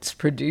Lights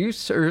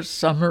producer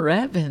Summer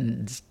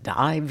Evans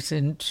dives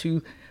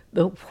into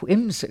the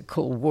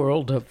whimsical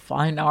world of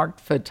fine art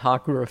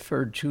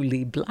photographer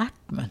Julie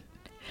Blackman.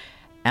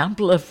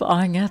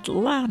 Amplifying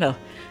Atlanta,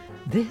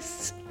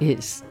 this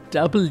is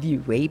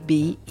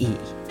WABE.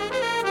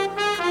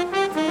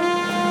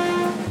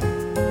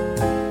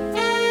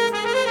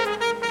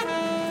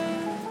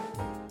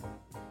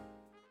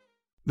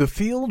 The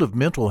field of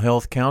mental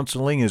health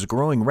counseling is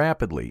growing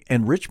rapidly,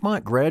 and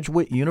Richmont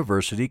Graduate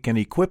University can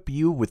equip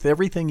you with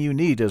everything you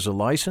need as a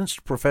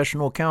licensed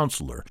professional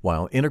counselor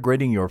while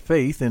integrating your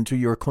faith into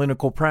your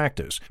clinical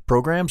practice.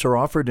 Programs are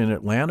offered in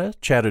Atlanta,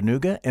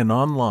 Chattanooga, and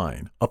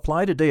online.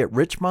 Apply today at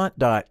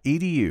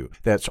richmont.edu.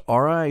 That's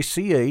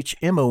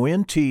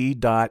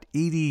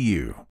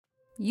RICHMONT.edu.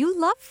 You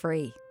love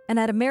free. And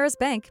at Ameris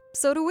Bank,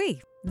 so do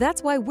we.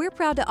 That's why we're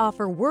proud to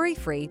offer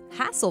worry-free,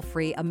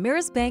 hassle-free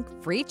Ameris Bank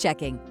free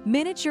checking.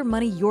 Manage your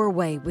money your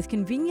way with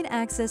convenient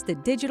access to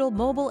digital,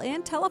 mobile,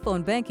 and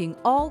telephone banking,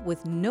 all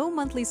with no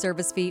monthly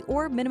service fee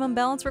or minimum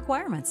balance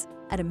requirements.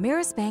 At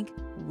Ameris Bank,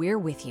 we're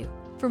with you.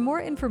 For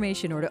more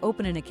information or to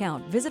open an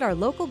account, visit our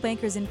local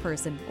bankers in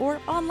person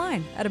or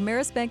online at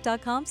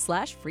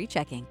amerisbank.com/free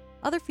checking.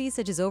 Other fees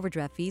such as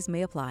overdraft fees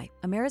may apply.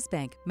 Ameris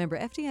Bank, member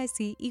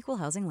FDIC, equal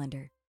housing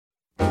lender.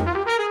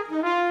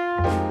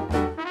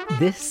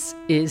 This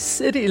is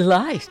City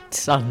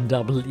Lights on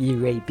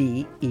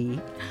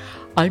WABE.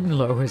 I'm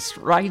Lois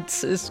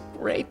Wrights. It's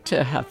great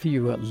to have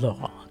you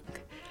along.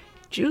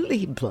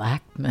 Julie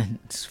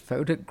Blackmon's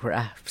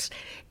photographs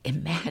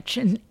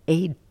imagine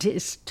a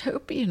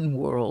dystopian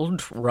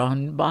world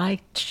run by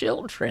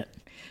children.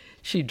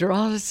 She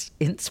draws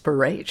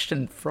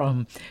inspiration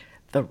from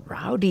the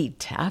rowdy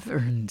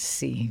tavern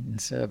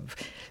scenes of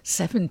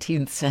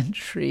 17th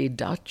century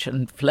Dutch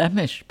and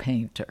Flemish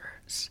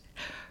painters.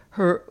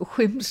 Her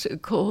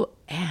whimsical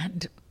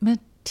and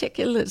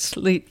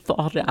meticulously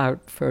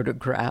thought-out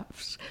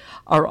photographs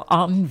are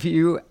on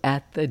view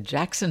at the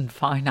Jackson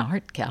Fine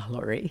Art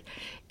Gallery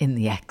in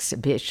the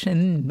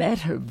exhibition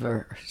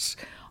Metaverse,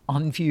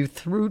 on view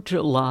through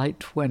July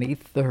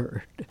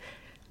 23rd.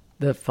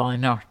 The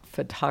fine art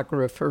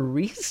photographer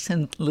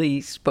recently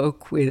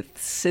spoke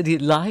with City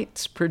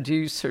Lights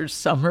producer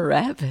Summer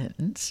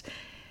Evans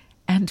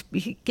and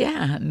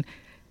began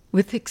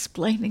with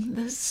explaining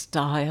the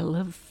style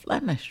of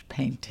Flemish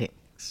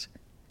paintings.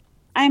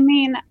 I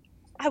mean,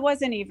 I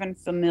wasn't even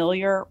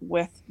familiar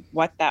with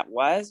what that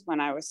was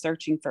when I was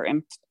searching for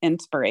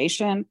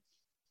inspiration,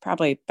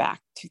 probably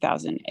back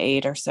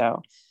 2008 or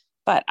so.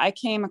 But I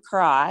came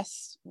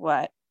across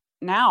what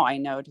now I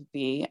know to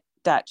be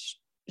Dutch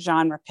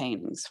genre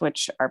paintings,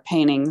 which are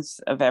paintings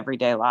of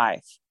everyday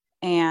life.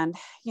 And,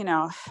 you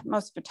know,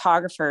 most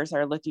photographers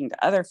are looking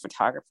to other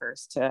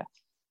photographers to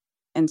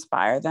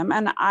inspire them.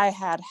 And I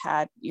had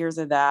years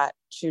of that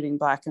shooting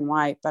black and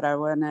white, but I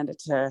wanted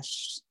to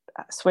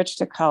switch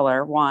to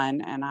color,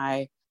 one. And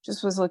I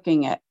just was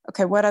looking at,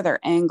 okay, what other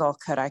angle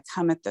could I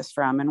come at this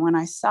from? And when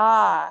I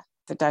saw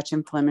the Dutch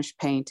and Flemish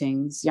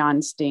paintings,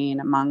 Jan Steen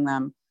among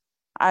them,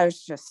 I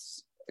was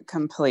just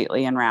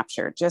completely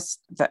enraptured. Just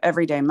the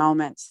everyday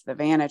moments, the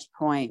vantage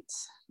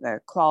points, the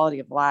quality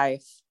of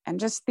life, and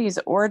just these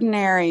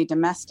ordinary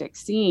domestic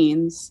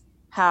scenes,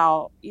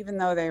 how even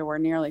though they were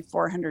nearly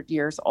 400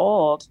 years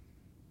old,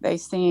 they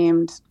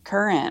seemed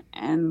current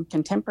and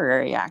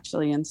contemporary,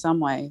 actually, in some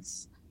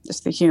ways.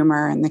 Just the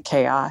humor and the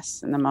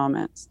chaos and the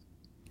moments.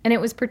 And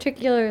it was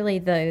particularly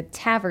the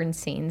tavern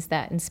scenes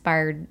that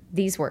inspired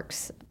these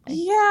works.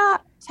 Yeah,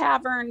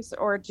 taverns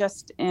or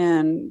just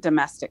in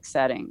domestic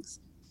settings.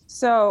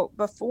 So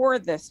before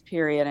this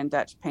period in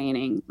Dutch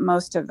painting,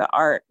 most of the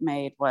art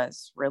made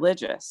was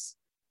religious.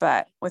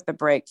 But with the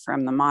break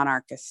from the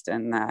monarchist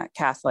and the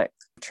Catholic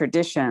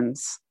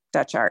traditions,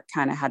 Dutch art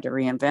kind of had to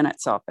reinvent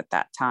itself at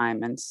that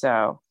time. And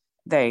so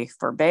they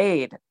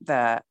forbade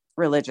the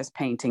religious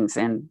paintings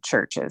in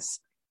churches.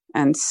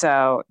 And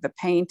so the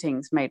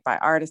paintings made by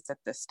artists at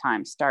this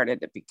time started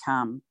to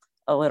become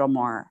a little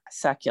more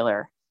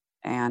secular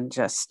and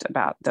just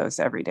about those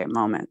everyday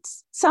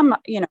moments. Some,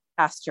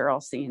 pastoral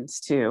scenes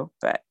too,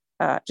 but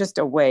just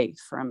away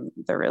from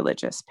the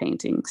religious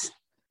paintings.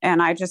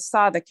 And I just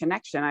saw the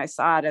connection. I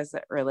saw it as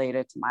it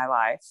related to my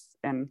life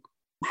and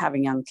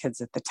having young kids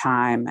at the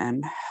time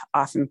and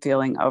often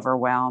feeling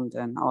overwhelmed.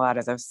 And a lot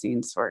of those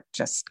scenes were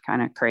just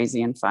kind of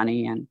crazy and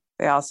funny. And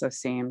they also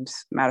seemed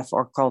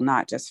metaphorical,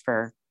 not just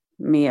for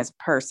me as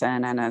a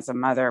person and as a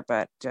mother,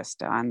 but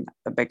just on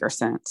the bigger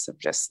sense of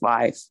just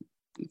life,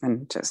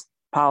 even just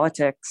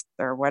politics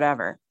or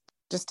whatever.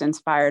 Just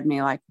inspired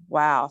me like,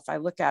 wow, if I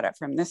look at it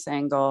from this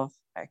angle,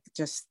 like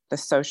just the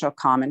social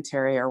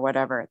commentary or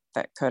whatever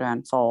that could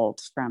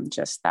unfold from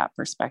just that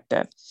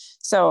perspective.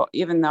 So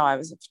even though I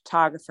was a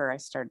photographer, I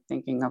started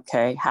thinking,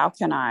 okay, how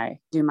can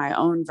I do my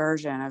own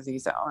version of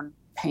these own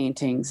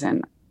paintings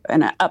and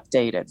an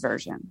updated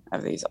version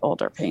of these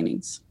older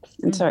paintings?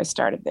 And so I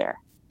started there.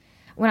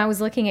 When I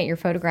was looking at your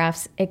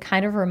photographs, it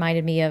kind of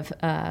reminded me of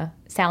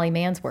Sally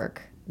Mann's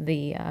work,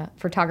 the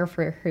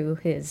photographer who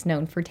is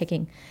known for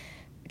taking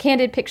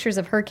candid pictures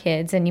of her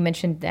kids. And you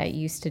mentioned that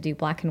you used to do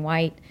black and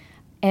white.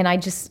 And I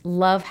just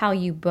love how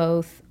you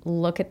both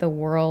look at the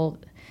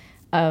world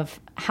of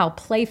how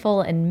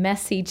playful and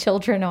messy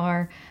children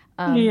are.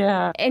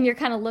 Yeah. And you're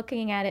kind of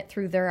looking at it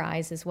through their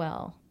eyes as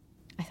well.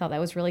 I thought that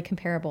was really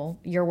comparable,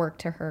 your work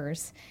to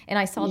hers. And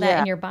I saw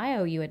that in your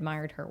bio, you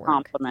admired her work.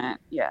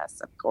 Compliment.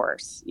 Yes, of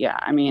course. Yeah.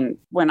 I mean,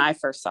 when I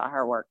first saw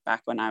her work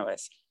back when I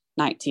was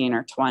 19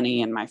 or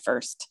 20 in my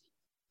first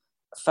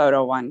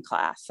photo one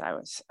class, I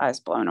was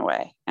blown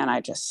away. And I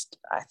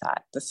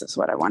thought, this is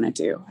what I want to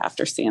do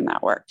after seeing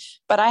that work.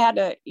 But I had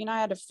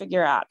to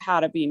figure out how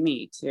to be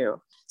me too.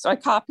 So I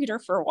copied her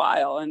for a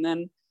while. And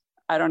then,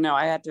 I don't know,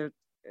 I had to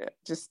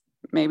just,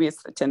 maybe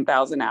it's the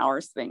 10,000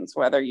 hours things,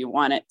 whether you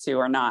want it to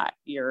or not,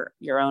 your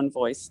own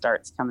voice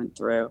starts coming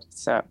through.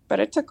 So, but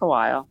it took a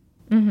while.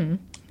 Mm-hmm.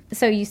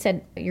 So you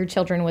said your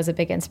children was a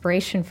big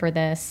inspiration for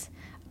this.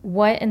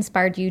 What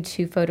inspired you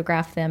to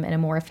photograph them in a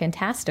more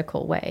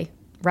fantastical way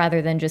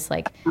rather than just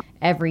like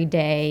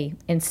everyday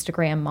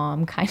Instagram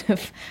mom kind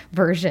of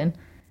version?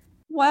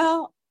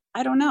 Well,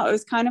 I don't know. It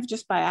was kind of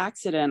just by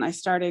accident. I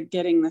started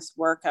getting this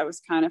work. I was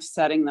kind of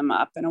setting them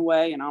up in a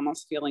way and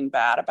almost feeling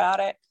bad about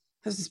it.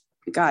 This is,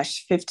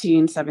 gosh,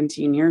 15,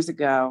 17 years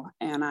ago.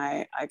 And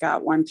I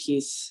got one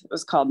piece. It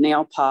was called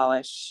Nail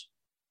Polish.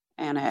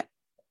 And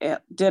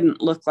it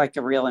didn't look like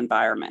a real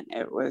environment.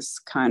 It was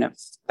kind of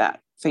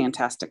that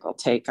fantastical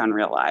take on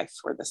real life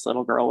where this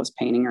little girl was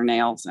painting her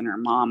nails and her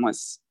mom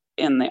was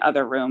in the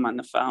other room on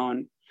the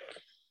phone.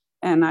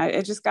 And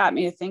it just got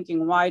me to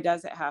thinking, why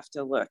does it have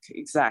to look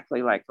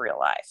exactly like real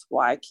life?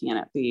 Why can't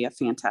it be a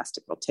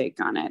fantastical take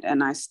on it?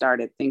 And I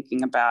started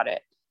thinking about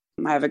it.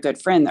 I have a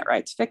good friend that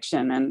writes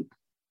fiction,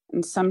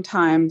 and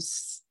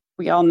sometimes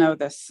we all know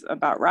this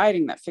about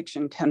writing, that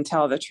fiction can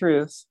tell the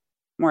truth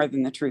more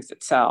than the truth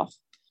itself.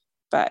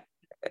 But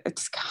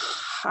it's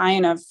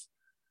kind of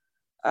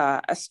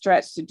a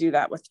stretch to do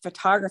that with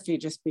photography,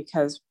 just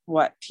because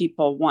what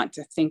people want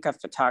to think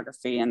of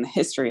photography and the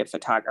history of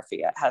photography,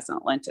 it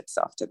hasn't lent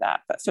itself to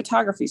that. But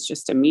photography is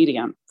just a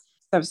medium.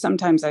 So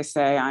sometimes I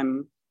say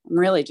I'm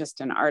really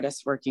just an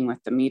artist working with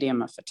the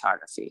medium of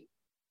photography.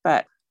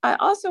 But I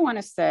also want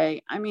to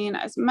say, I mean,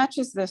 as much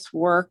as this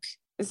work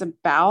is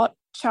about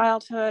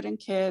childhood and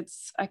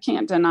kids, I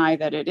can't deny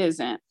that it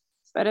isn't.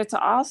 But it's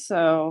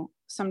also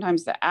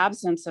sometimes the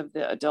absence of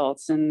the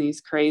adults in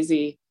these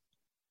crazy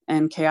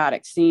and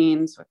chaotic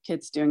scenes with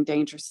kids doing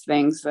dangerous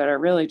things that are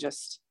really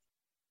just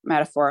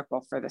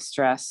metaphorical for the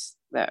stress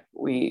that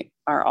we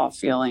are all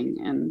feeling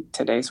in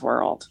today's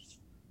world.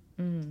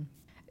 Mm.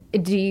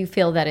 Do you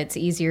feel that it's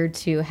easier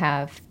to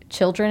have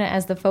children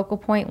as the focal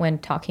point when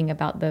talking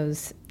about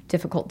those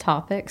difficult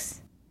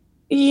topics?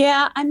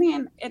 Yeah, I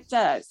mean, it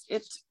does.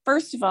 It's,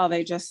 first of all,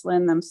 they just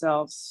lend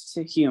themselves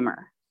to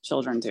humor.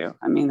 Children do.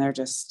 I mean, they're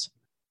just,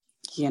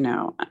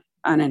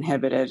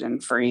 uninhibited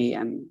and free,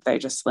 and they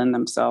just lend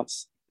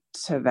themselves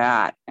to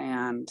that.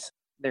 And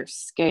their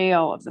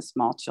scale of the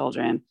small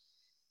children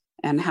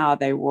and how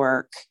they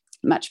work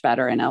much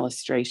better in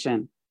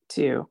illustration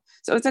too.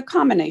 So it's a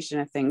combination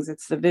of things.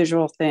 It's the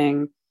visual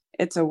thing.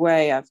 It's a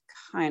way of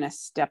kind of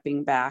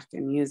stepping back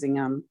and using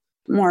them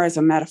more as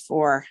a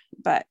metaphor.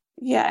 But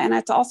yeah, and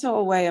it's also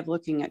a way of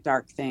looking at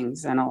dark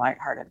things in a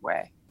lighthearted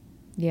way.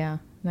 Yeah,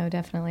 no,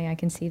 definitely. I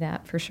can see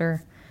that for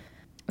sure.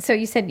 So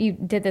you said you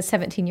did this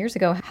 17 years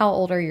ago. How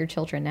old are your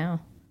children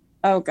now?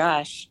 Oh,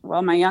 gosh.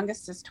 Well, my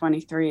youngest is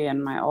 23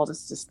 and my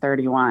oldest is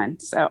 31.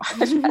 So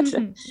I've had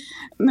to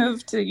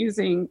move to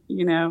using,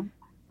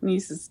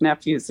 nieces,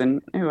 nephews,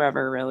 and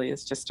whoever really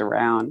is just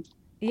around.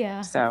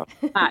 Yeah. So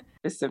not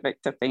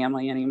specific to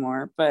family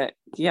anymore. But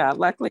yeah,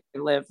 luckily I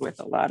live with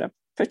a lot of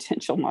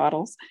potential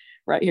models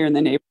right here in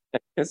the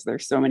neighborhood because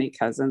there's so many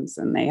cousins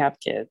and they have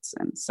kids.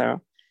 And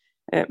so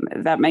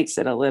that makes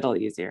it a little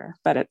easier.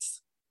 But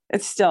it's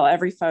still,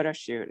 every photo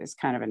shoot is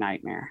kind of a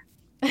nightmare.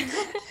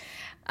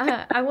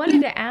 I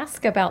wanted to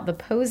ask about the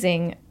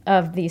posing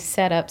of these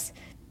setups.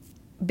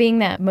 Being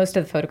that most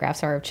of the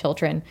photographs are of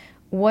children,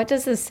 what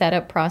does the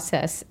setup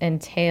process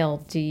entail?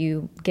 Do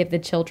you give the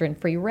children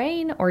free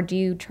rein, or do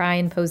you try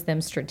and pose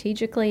them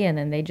strategically and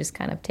then they just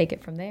kind of take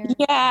it from there?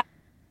 Yeah,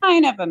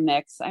 kind of a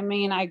mix. I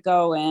mean, I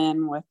go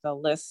in with a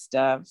list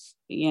of,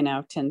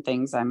 10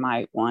 things I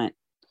might want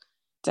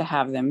to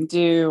have them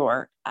do,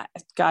 or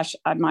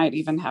I might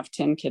even have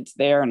 10 kids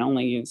there and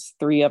only use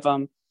 3 of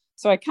them.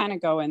 So I kind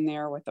of go in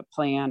there with a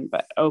plan,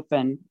 but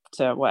open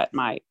to what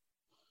might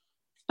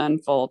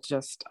unfold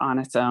just on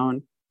its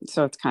own.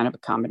 So it's kind of a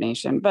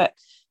combination. But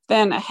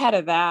then ahead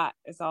of that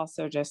is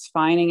also just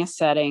finding a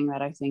setting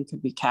that I think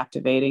could be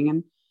captivating.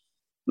 And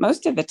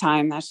most of the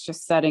time, that's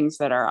just settings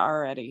that are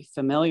already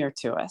familiar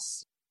to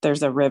us.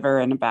 There's a river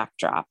in a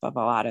backdrop of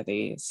a lot of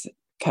these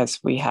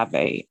because we have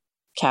a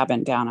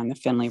cabin down on the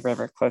Finley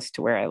River close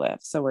to where I live.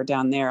 So we're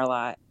down there a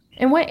lot.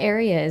 And what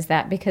area is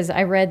that? Because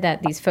I read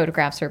that these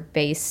photographs are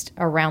based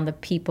around the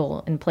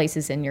people and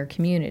places in your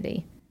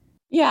community.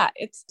 Yeah,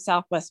 it's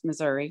Southwest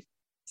Missouri.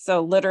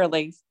 So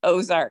literally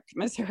Ozark,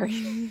 Missouri.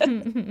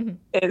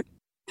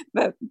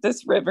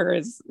 This river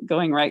is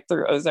going right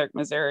through Ozark,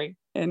 Missouri.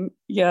 And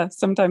yeah,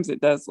 sometimes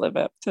it does live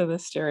up to the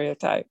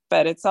stereotype,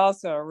 but it's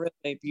also a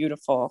really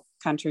beautiful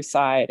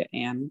countryside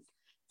and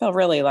I feel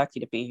really lucky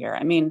to be here.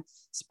 I mean,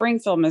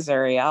 Springfield,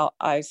 Missouri,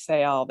 I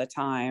say all the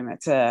time,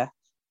 it's a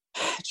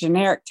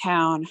generic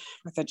town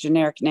with a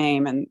generic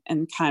name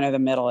and kind of the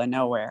middle of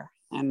nowhere.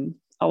 And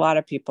a lot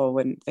of people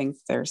wouldn't think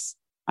there's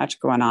much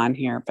going on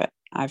here, but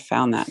I've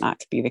found that not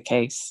to be the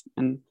case.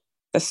 And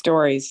the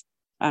stories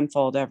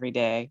unfold every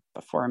day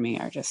before me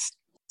are just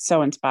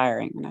so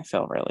inspiring. And I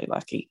feel really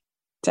lucky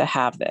to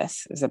have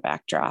this as a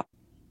backdrop.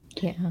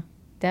 Yeah,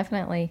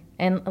 definitely.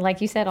 And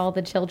like you said, all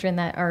the children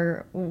that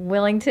are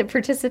willing to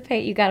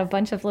participate, you got a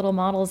bunch of little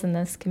models in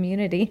this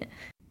community.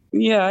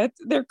 Yeah,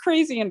 they're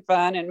crazy and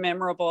fun and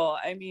memorable.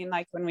 I mean,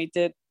 like when we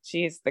did,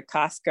 the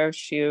Costco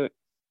shoot,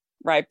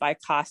 right by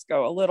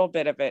Costco. A little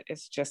bit of it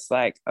is just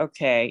like,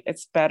 okay,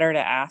 it's better to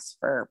ask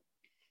for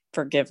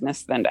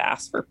forgiveness than to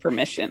ask for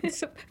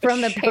permissions.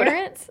 From the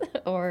parents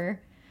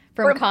or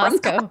from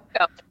Costco? From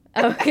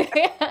Costco.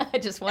 Okay. I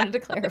just wanted to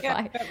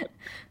clarify.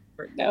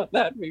 No,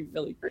 that'd be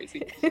really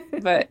crazy.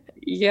 But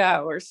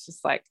yeah, we're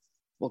just like,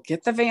 we'll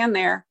get the van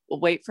there. We'll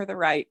wait for the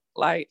right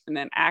light and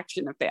then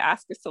action. If they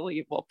ask us to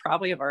leave, we'll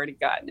probably have already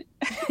gotten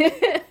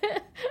it.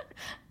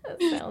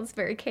 That sounds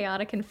very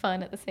chaotic and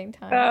fun at the same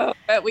time. Oh,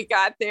 but we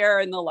got there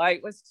and the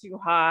light was too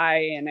high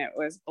and it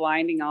was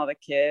blinding all the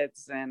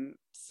kids. And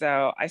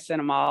so I sent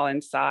them all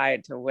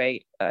inside to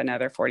wait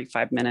another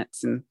 45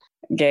 minutes and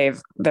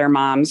gave their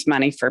moms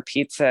money for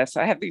pizza.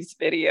 So I have these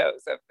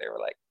videos of there were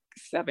like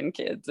 7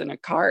 kids in a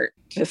cart,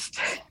 just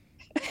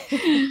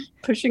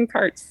pushing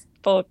carts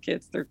full of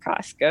kids through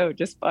Costco,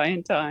 just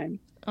buying time.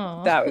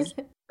 Aww. That was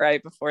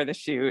right before the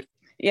shoot.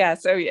 Yeah.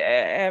 So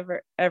yeah,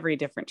 every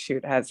different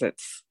shoot has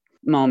its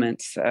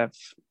moments of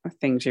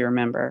things you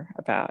remember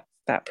about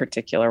that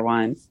particular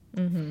one.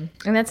 Mm-hmm.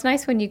 And that's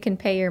nice when you can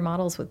pay your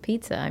models with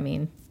pizza. I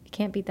mean, you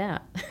can't beat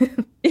that.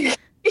 Yeah.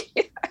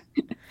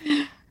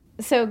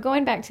 So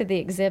going back to the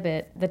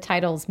exhibit, the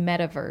title's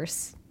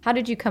Metaverse. How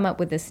did you come up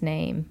with this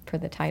name for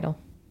the title?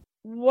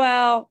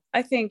 Well,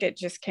 I think it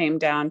just came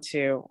down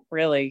to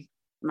really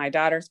my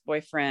daughter's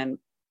boyfriend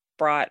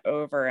brought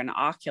over an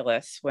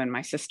Oculus when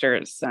my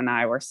sisters and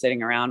I were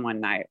sitting around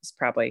one night. It was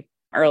probably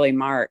early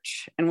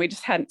March, and we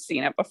just hadn't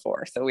seen it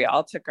before. So we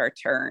all took our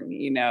turn,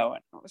 and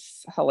it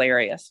was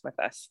hilarious with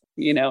us,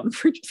 and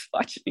we're just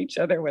watching each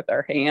other with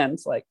our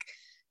hands, like,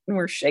 and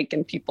we're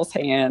shaking people's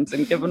hands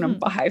and giving them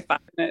a high five.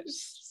 And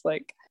it's just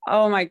like,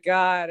 oh my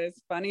God,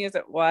 as funny as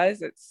it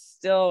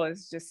still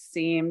has just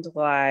seemed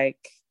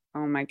like,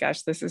 oh my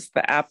gosh, this is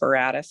the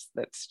apparatus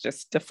that's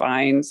just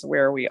defines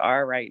where we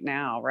are right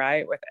now,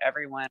 right? With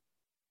everyone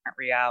in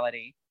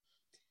reality.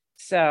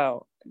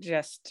 So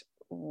just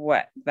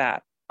what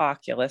that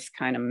Oculus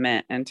kind of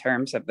meant in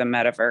terms of the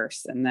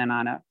metaverse, and then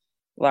on a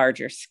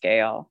larger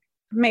scale,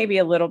 maybe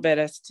a little bit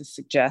as to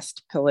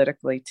suggest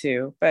politically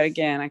too. But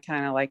again, I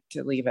kind of like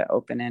to leave it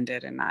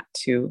open-ended and not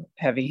too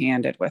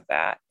heavy-handed with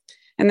that.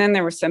 And then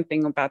there was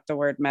something about the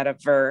word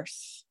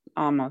metaverse,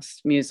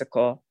 almost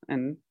musical,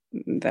 and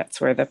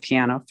that's where the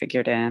piano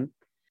figured in.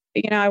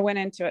 I went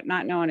into it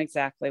not knowing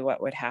exactly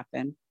what would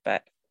happen,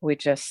 but we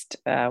just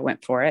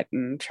went for it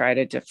and tried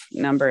a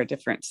number of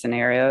different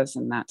scenarios,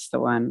 and that's the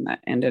one that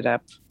ended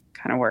up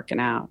kind of working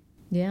out.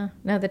 Yeah,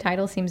 no, the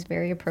title seems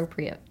very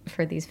appropriate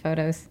for these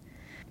photos.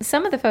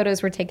 Some of the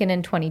photos were taken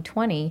in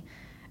 2020.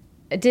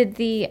 Did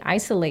the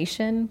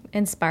isolation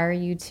inspire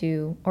you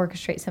to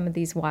orchestrate some of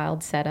these wild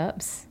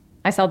setups?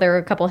 I saw there were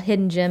a couple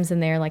hidden gems in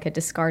there, like a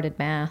discarded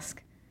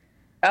mask.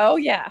 Oh,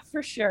 yeah,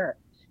 for sure.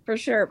 For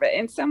sure. But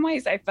in some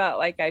ways, I felt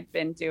like I'd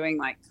been doing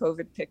like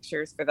COVID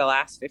pictures for the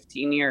last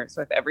 15 years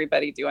with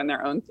everybody doing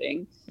their own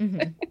thing.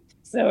 Mm-hmm.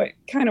 So it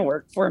kind of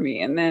worked for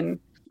me. And then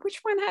which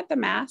one had the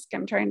mask?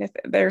 I'm trying to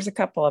there's a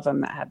couple of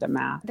them that had the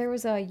mask. There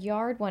was a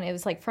yard one. It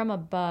was like from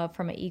above,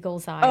 from an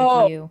eagle's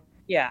eye view.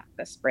 Yeah,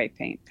 the spray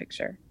paint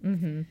picture.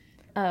 Mm-hmm.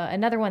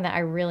 Another one that I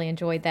really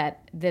enjoyed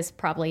that this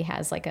probably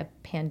has like a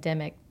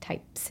pandemic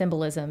type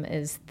symbolism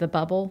is the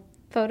bubble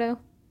photo.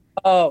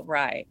 Oh,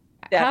 right.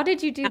 How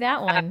did you do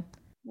that one?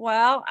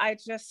 Well, I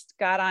just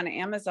got on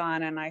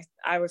Amazon and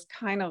I was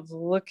kind of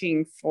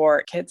looking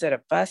for kids at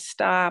a bus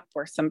stop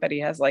where somebody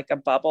has like a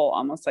bubble,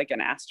 almost like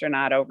an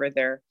astronaut over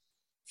their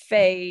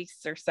face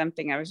or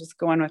something. I was just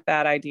going with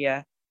that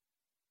idea.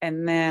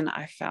 And then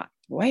I thought,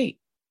 wait,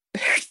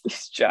 there's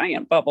these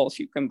giant bubbles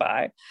you can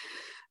buy.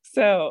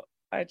 So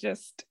I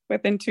just,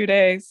 within 2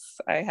 days,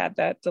 I had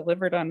that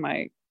delivered on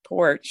my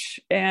porch.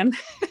 And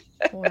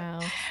wow.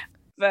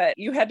 But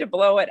you had to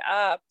blow it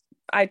up.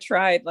 I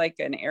tried like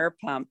an air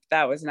pump.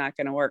 That was not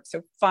going to work.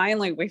 So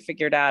finally we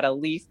figured out a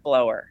leaf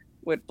blower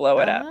would blow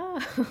it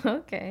up.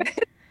 Okay.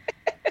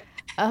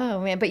 Oh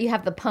man, but you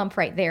have the pump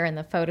right there in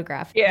the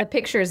photograph. Yeah. The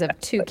pictures of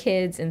 2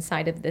 kids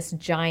inside of this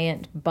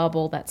giant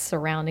bubble that's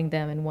surrounding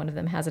them, and one of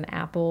them has an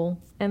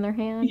apple in their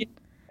hand.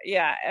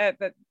 Yeah,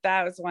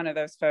 that was one of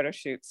those photo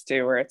shoots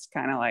too, where it's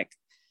kind of like,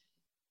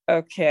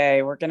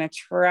 okay, we're going to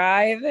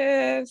try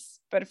this,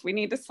 but if we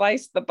need to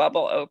slice the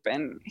bubble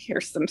open,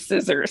 here's some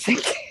scissors in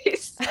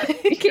case.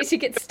 In case you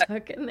get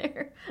stuck in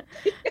there.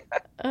 Yeah.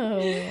 Oh,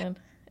 man.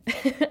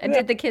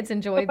 Did the kids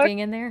enjoy being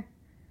in there?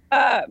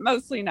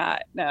 Mostly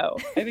not, no.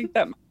 I think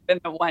that might have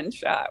been the one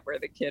shot where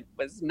the kid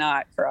was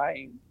not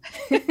crying.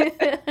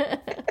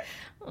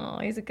 Oh,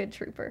 he's a good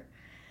trooper.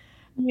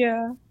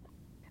 Yeah.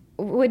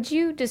 Would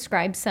you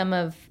describe some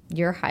of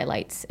your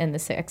highlights in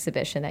this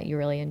exhibition that you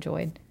really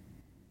enjoyed?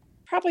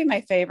 Probably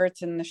my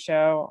favorites in the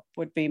show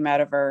would be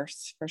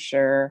Metaverse for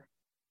sure.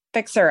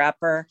 Fixer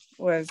Upper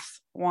was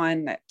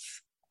one that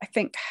I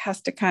think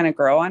has to kind of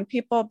grow on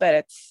people, but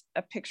it's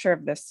a picture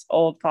of this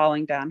old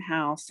falling down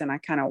house. And I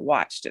kind of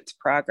watched its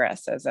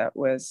progress as it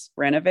was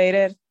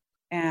renovated.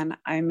 And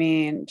I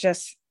mean,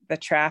 just the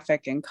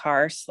traffic and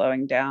cars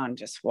slowing down,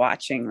 just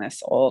watching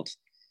this old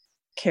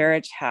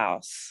carriage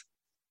house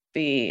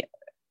be,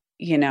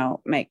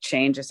 make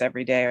changes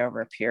every day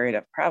over a period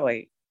of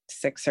probably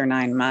 6 or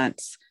 9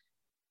 months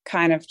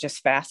kind of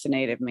just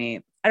fascinated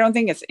me. I don't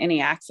think it's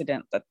any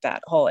accident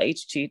that whole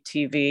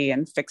HGTV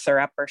and Fixer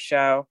Upper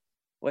show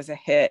was a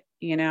hit,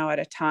 at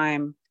a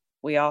time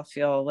we all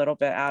feel a little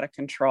bit out of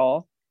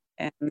control.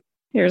 And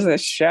here's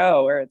this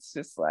show where it's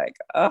just like,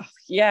 oh,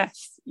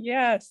 yes,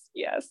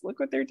 look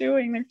what they're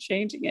doing. They're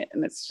changing it.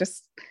 And it's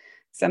just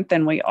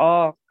something we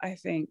all, I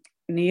think,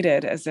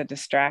 needed as a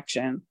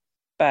distraction.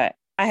 But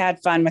I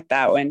had fun with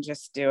that one,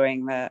 just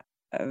doing the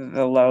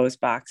Lowe's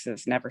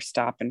boxes, Never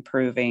Stop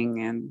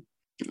Improving, and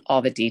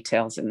all the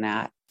details in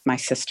that. My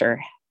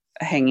sister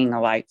hanging a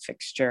light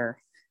fixture.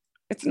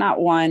 It's not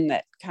one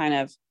that kind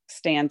of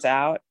stands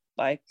out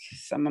like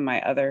some of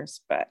my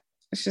others, but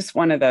it's just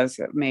one of those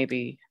that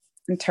maybe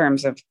in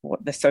terms of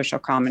what the social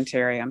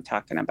commentary I'm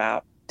talking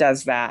about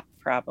does that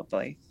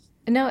probably.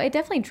 No, it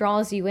definitely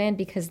draws you in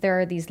because there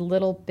are these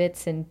little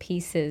bits and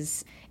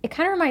pieces. It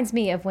kind of reminds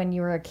me of when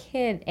you were a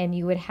kid and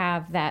you would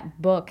have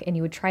that book and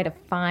you would try to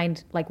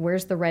find, like,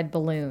 where's the red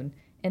balloon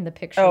in the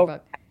picture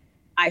book?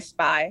 I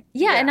Spy.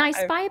 Yeah, an I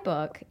Spy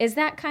book. Is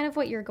that kind of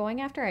what you're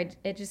going after?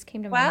 It just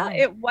came to my mind.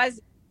 Well, it was,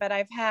 but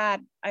I've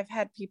had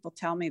people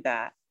tell me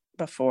that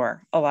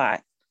before a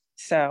lot.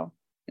 So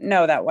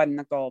no, that wasn't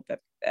the goal,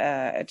 but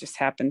it just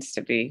happens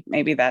to be.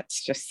 Maybe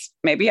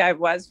I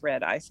was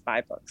read I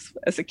Spy books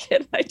as a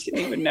kid. I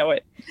didn't even know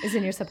it. It's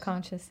in your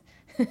subconscious.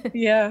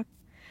 Yeah.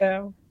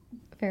 So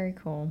very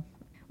cool.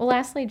 Well,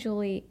 lastly,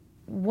 Julie,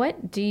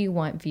 what do you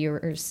want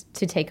viewers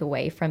to take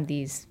away from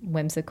these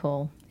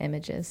whimsical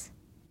images?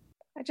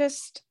 I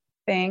just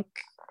think,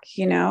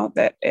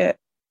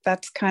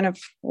 that's kind of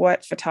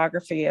what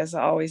photography has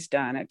always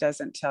done. It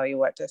doesn't tell you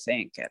what to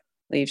think. It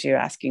leaves you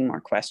asking more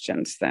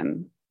questions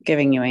than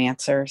giving you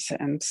answers.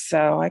 And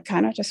so I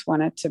kind of just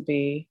want it to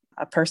be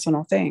a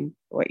personal thing,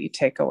 what you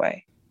take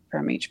away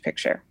from each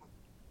picture.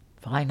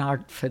 Fine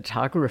art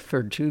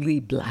photographer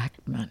Julie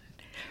Blackman.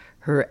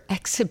 Her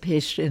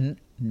exhibition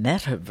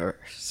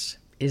Metaverse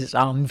is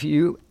on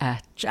view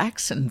at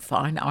Jackson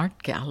Fine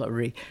Art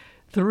Gallery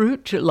through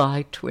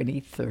July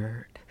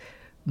 23rd.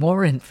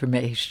 More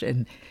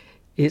information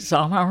is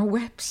on our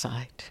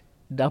website,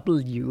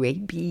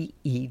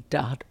 wabe.org.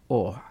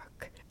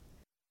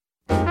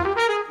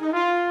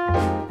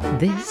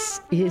 This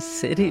is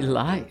City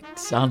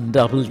Lights on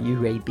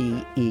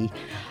WABE.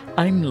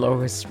 I'm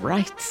Lois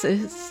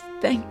Reitzes.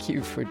 Thank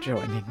you for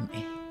joining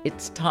me.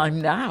 It's time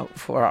now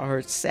for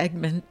our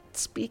segment,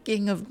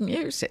 Speaking of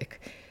Music,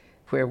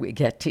 where we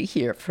get to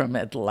hear from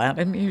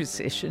Atlanta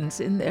musicians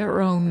in their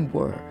own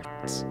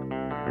words.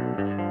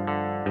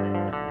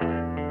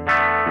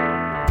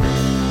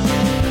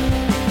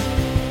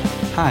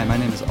 Hi, my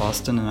name is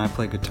Austin and I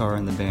play guitar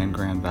in the band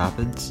Grand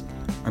Rapids.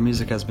 Our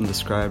music has been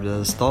described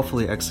as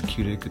thoughtfully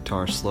executed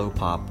guitar slow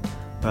pop,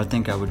 but I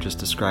think I would just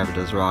describe it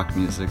as rock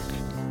music.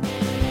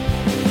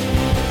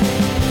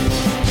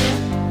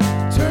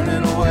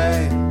 Turning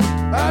away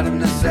out of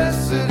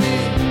necessity,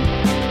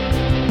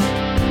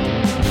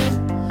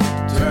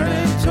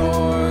 turning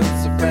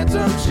towards the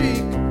phantom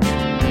cheek.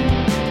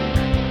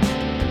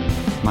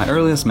 My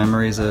earliest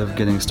memories of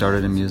getting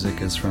started in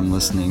music is from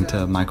listening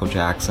to Michael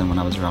Jackson when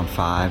I was around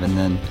 5, and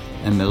then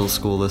in middle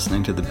school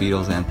listening to the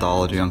Beatles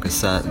anthology on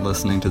cassette and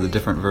listening to the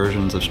different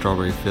versions of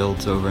Strawberry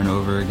Fields over and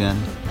over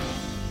again.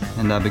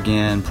 And I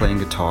began playing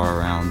guitar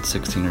around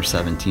 16 or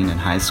 17 in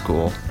high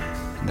school.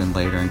 And then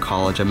later in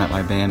college I met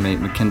my bandmate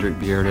McKendrick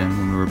Bearden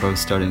when we were both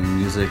studying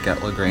music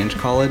at LaGrange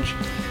College.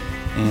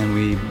 And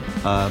we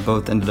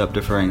both ended up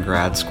deferring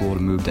grad school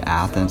to move to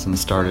Athens and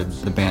started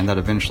the band that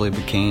eventually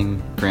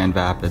became Grand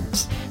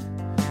Rapids.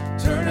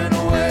 Turning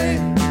away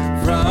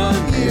from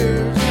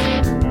years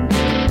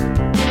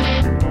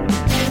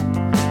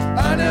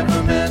I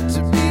never meant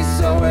to be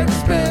so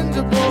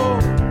expendable.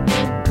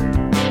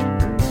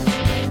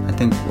 I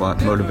think what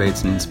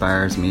motivates and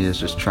inspires me is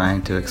just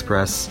trying to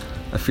express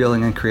a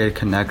feeling and create a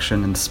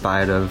connection in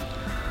spite of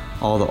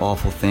all the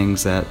awful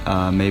things that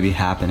may be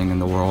happening in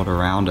the world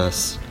around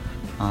us.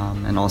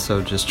 And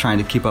also just trying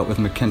to keep up with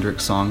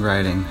McKendrick's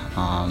songwriting.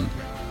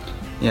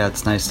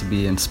 It's nice to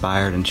be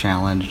inspired and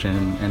challenged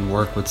and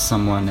work with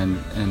someone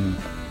in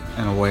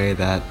a way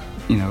that,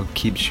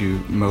 keeps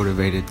you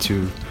motivated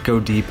to go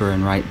deeper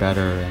and write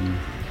better. And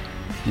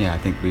I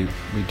think we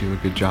do a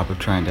good job of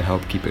trying to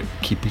help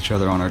keep each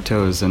other on our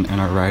toes in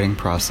our writing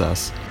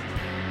process.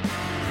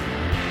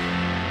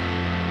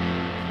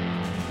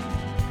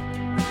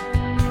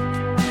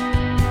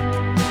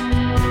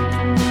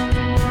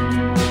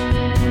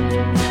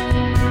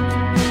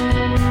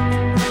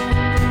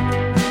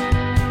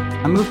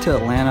 I moved to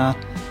Atlanta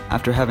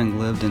after having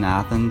lived in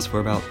Athens for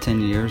about 10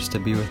 years to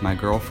be with my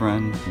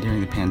girlfriend during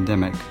the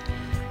pandemic.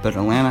 But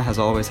Atlanta has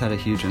always had a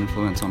huge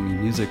influence on me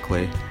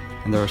musically,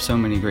 and there are so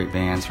many great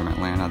bands from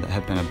Atlanta that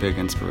have been a big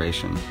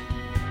inspiration.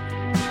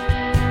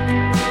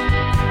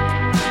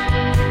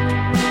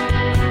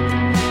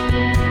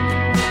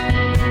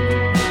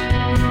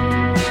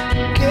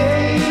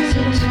 Gaze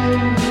into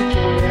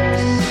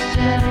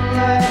fluorescent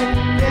light,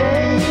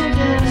 bathed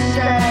in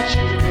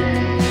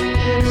saturated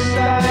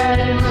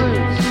inside blue.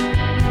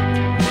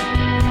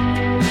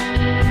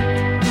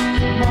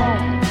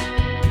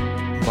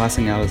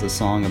 Passing Out is a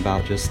song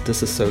about just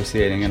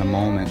disassociating in a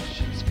moment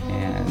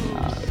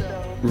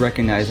and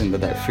recognizing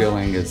that that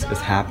feeling is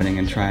happening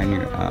and trying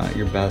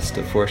your best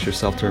to force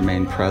yourself to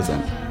remain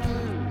present.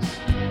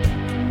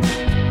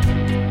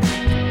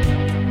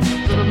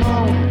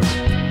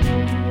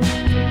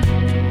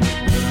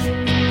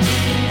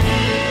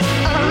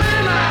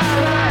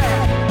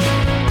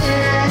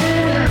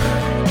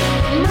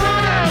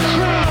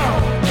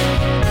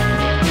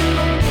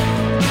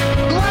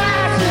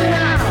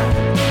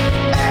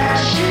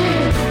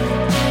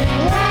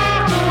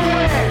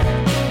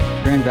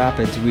 Grand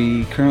Rapids,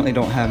 we currently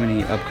don't have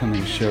any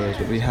upcoming shows,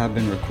 but we have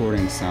been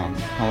recording some.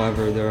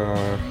 However, there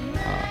are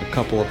a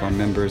couple of our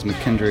members,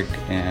 McKendrick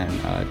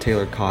and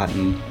Taylor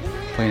Cotton,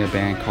 playing a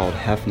band called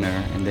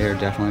Hefner, and they are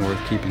definitely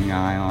worth keeping an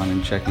eye on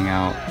and checking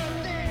out.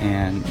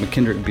 And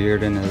McKendrick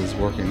Bearden is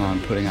working on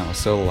putting out a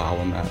solo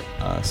album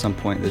at some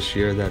point this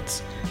year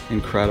that's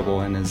incredible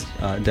and is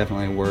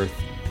definitely worth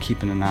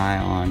keeping an eye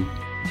on.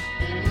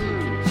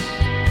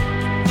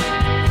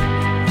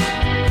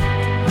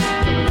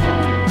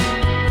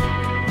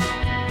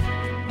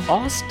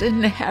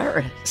 Austin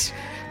Harris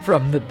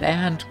from the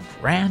band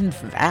Grand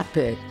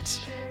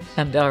Rapids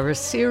and our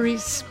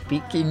series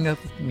Speaking of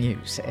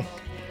Music.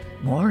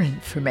 More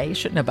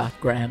information about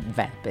Grand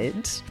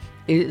Rapids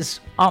is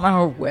on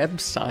our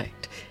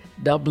website,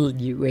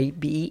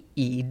 wabe.org.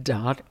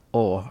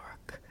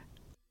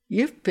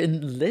 You've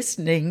been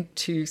listening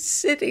to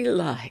City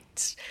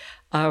Lights,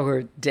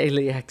 our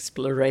daily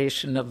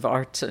exploration of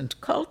arts and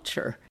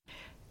culture.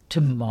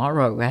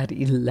 Tomorrow at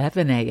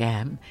 11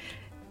 a.m.,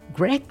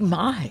 Greg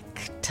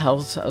Mike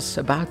tells us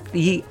about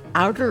the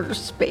Outer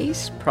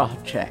Space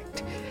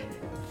Project.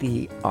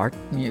 The Art,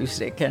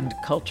 Music, and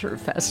Culture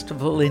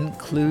Festival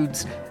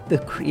includes the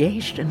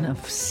creation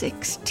of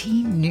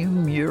 16 new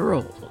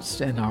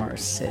murals in our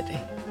city.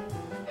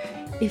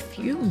 If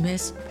you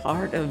missed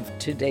part of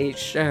today's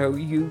show,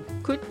 you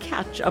could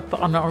catch up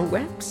on our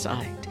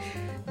website,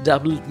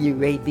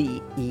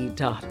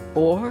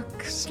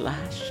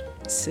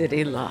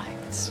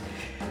 wabe.org/citylights.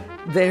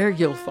 There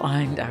you'll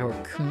find our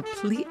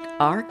complete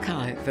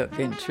archive of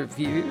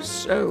interviews,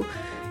 so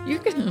you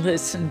can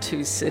listen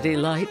to City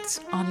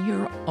Lights on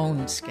your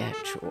own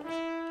schedule.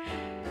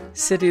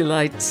 City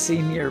Lights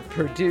senior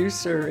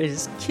producer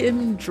is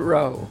Kim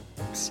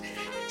Drobes.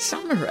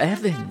 Summer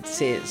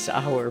Evans is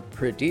our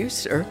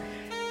producer,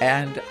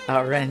 and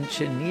our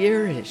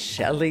engineer is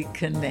Shelley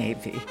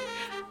Canavy.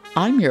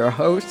 I'm your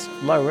host,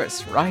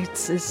 Lois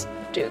Reitzes.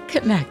 Do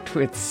connect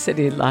with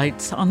City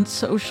Lights on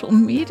social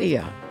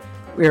media.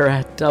 We're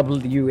at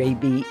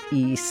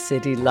WABE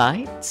City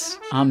Lights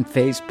on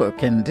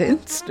Facebook and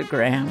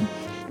Instagram.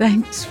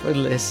 Thanks for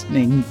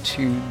listening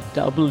to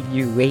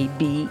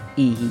WABE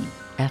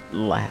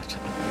Atlanta.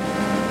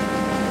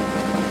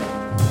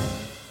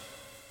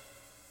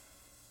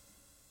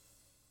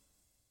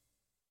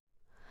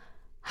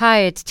 Hi,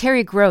 it's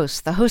Terry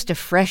Gross, the host of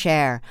Fresh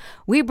Air.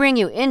 We bring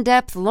you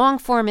in-depth,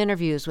 long-form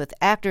interviews with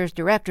actors,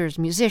 directors,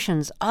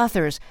 musicians,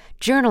 authors,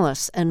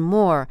 journalists, and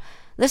more.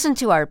 Listen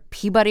to our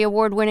Peabody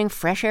Award-winning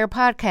Fresh Air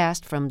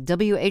podcast from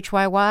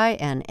WHYY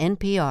and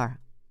NPR.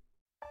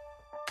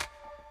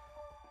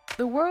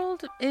 The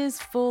world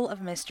is full of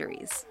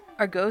mysteries.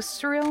 Are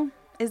ghosts real?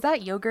 Is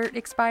that yogurt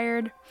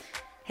expired?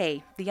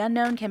 Hey, the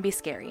unknown can be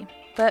scary.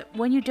 But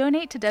when you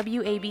donate to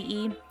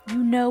WABE, you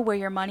know where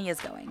your money is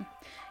going.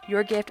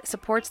 Your gift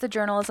supports the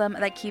journalism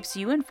that keeps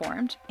you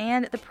informed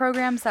and the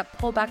programs that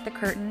pull back the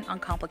curtain on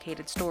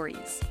complicated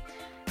stories.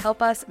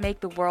 Help us make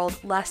the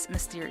world less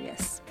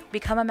mysterious.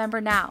 Become a member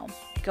now.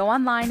 Go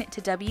online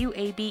to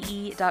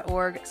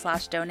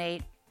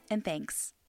wabe.org/donate, and thanks.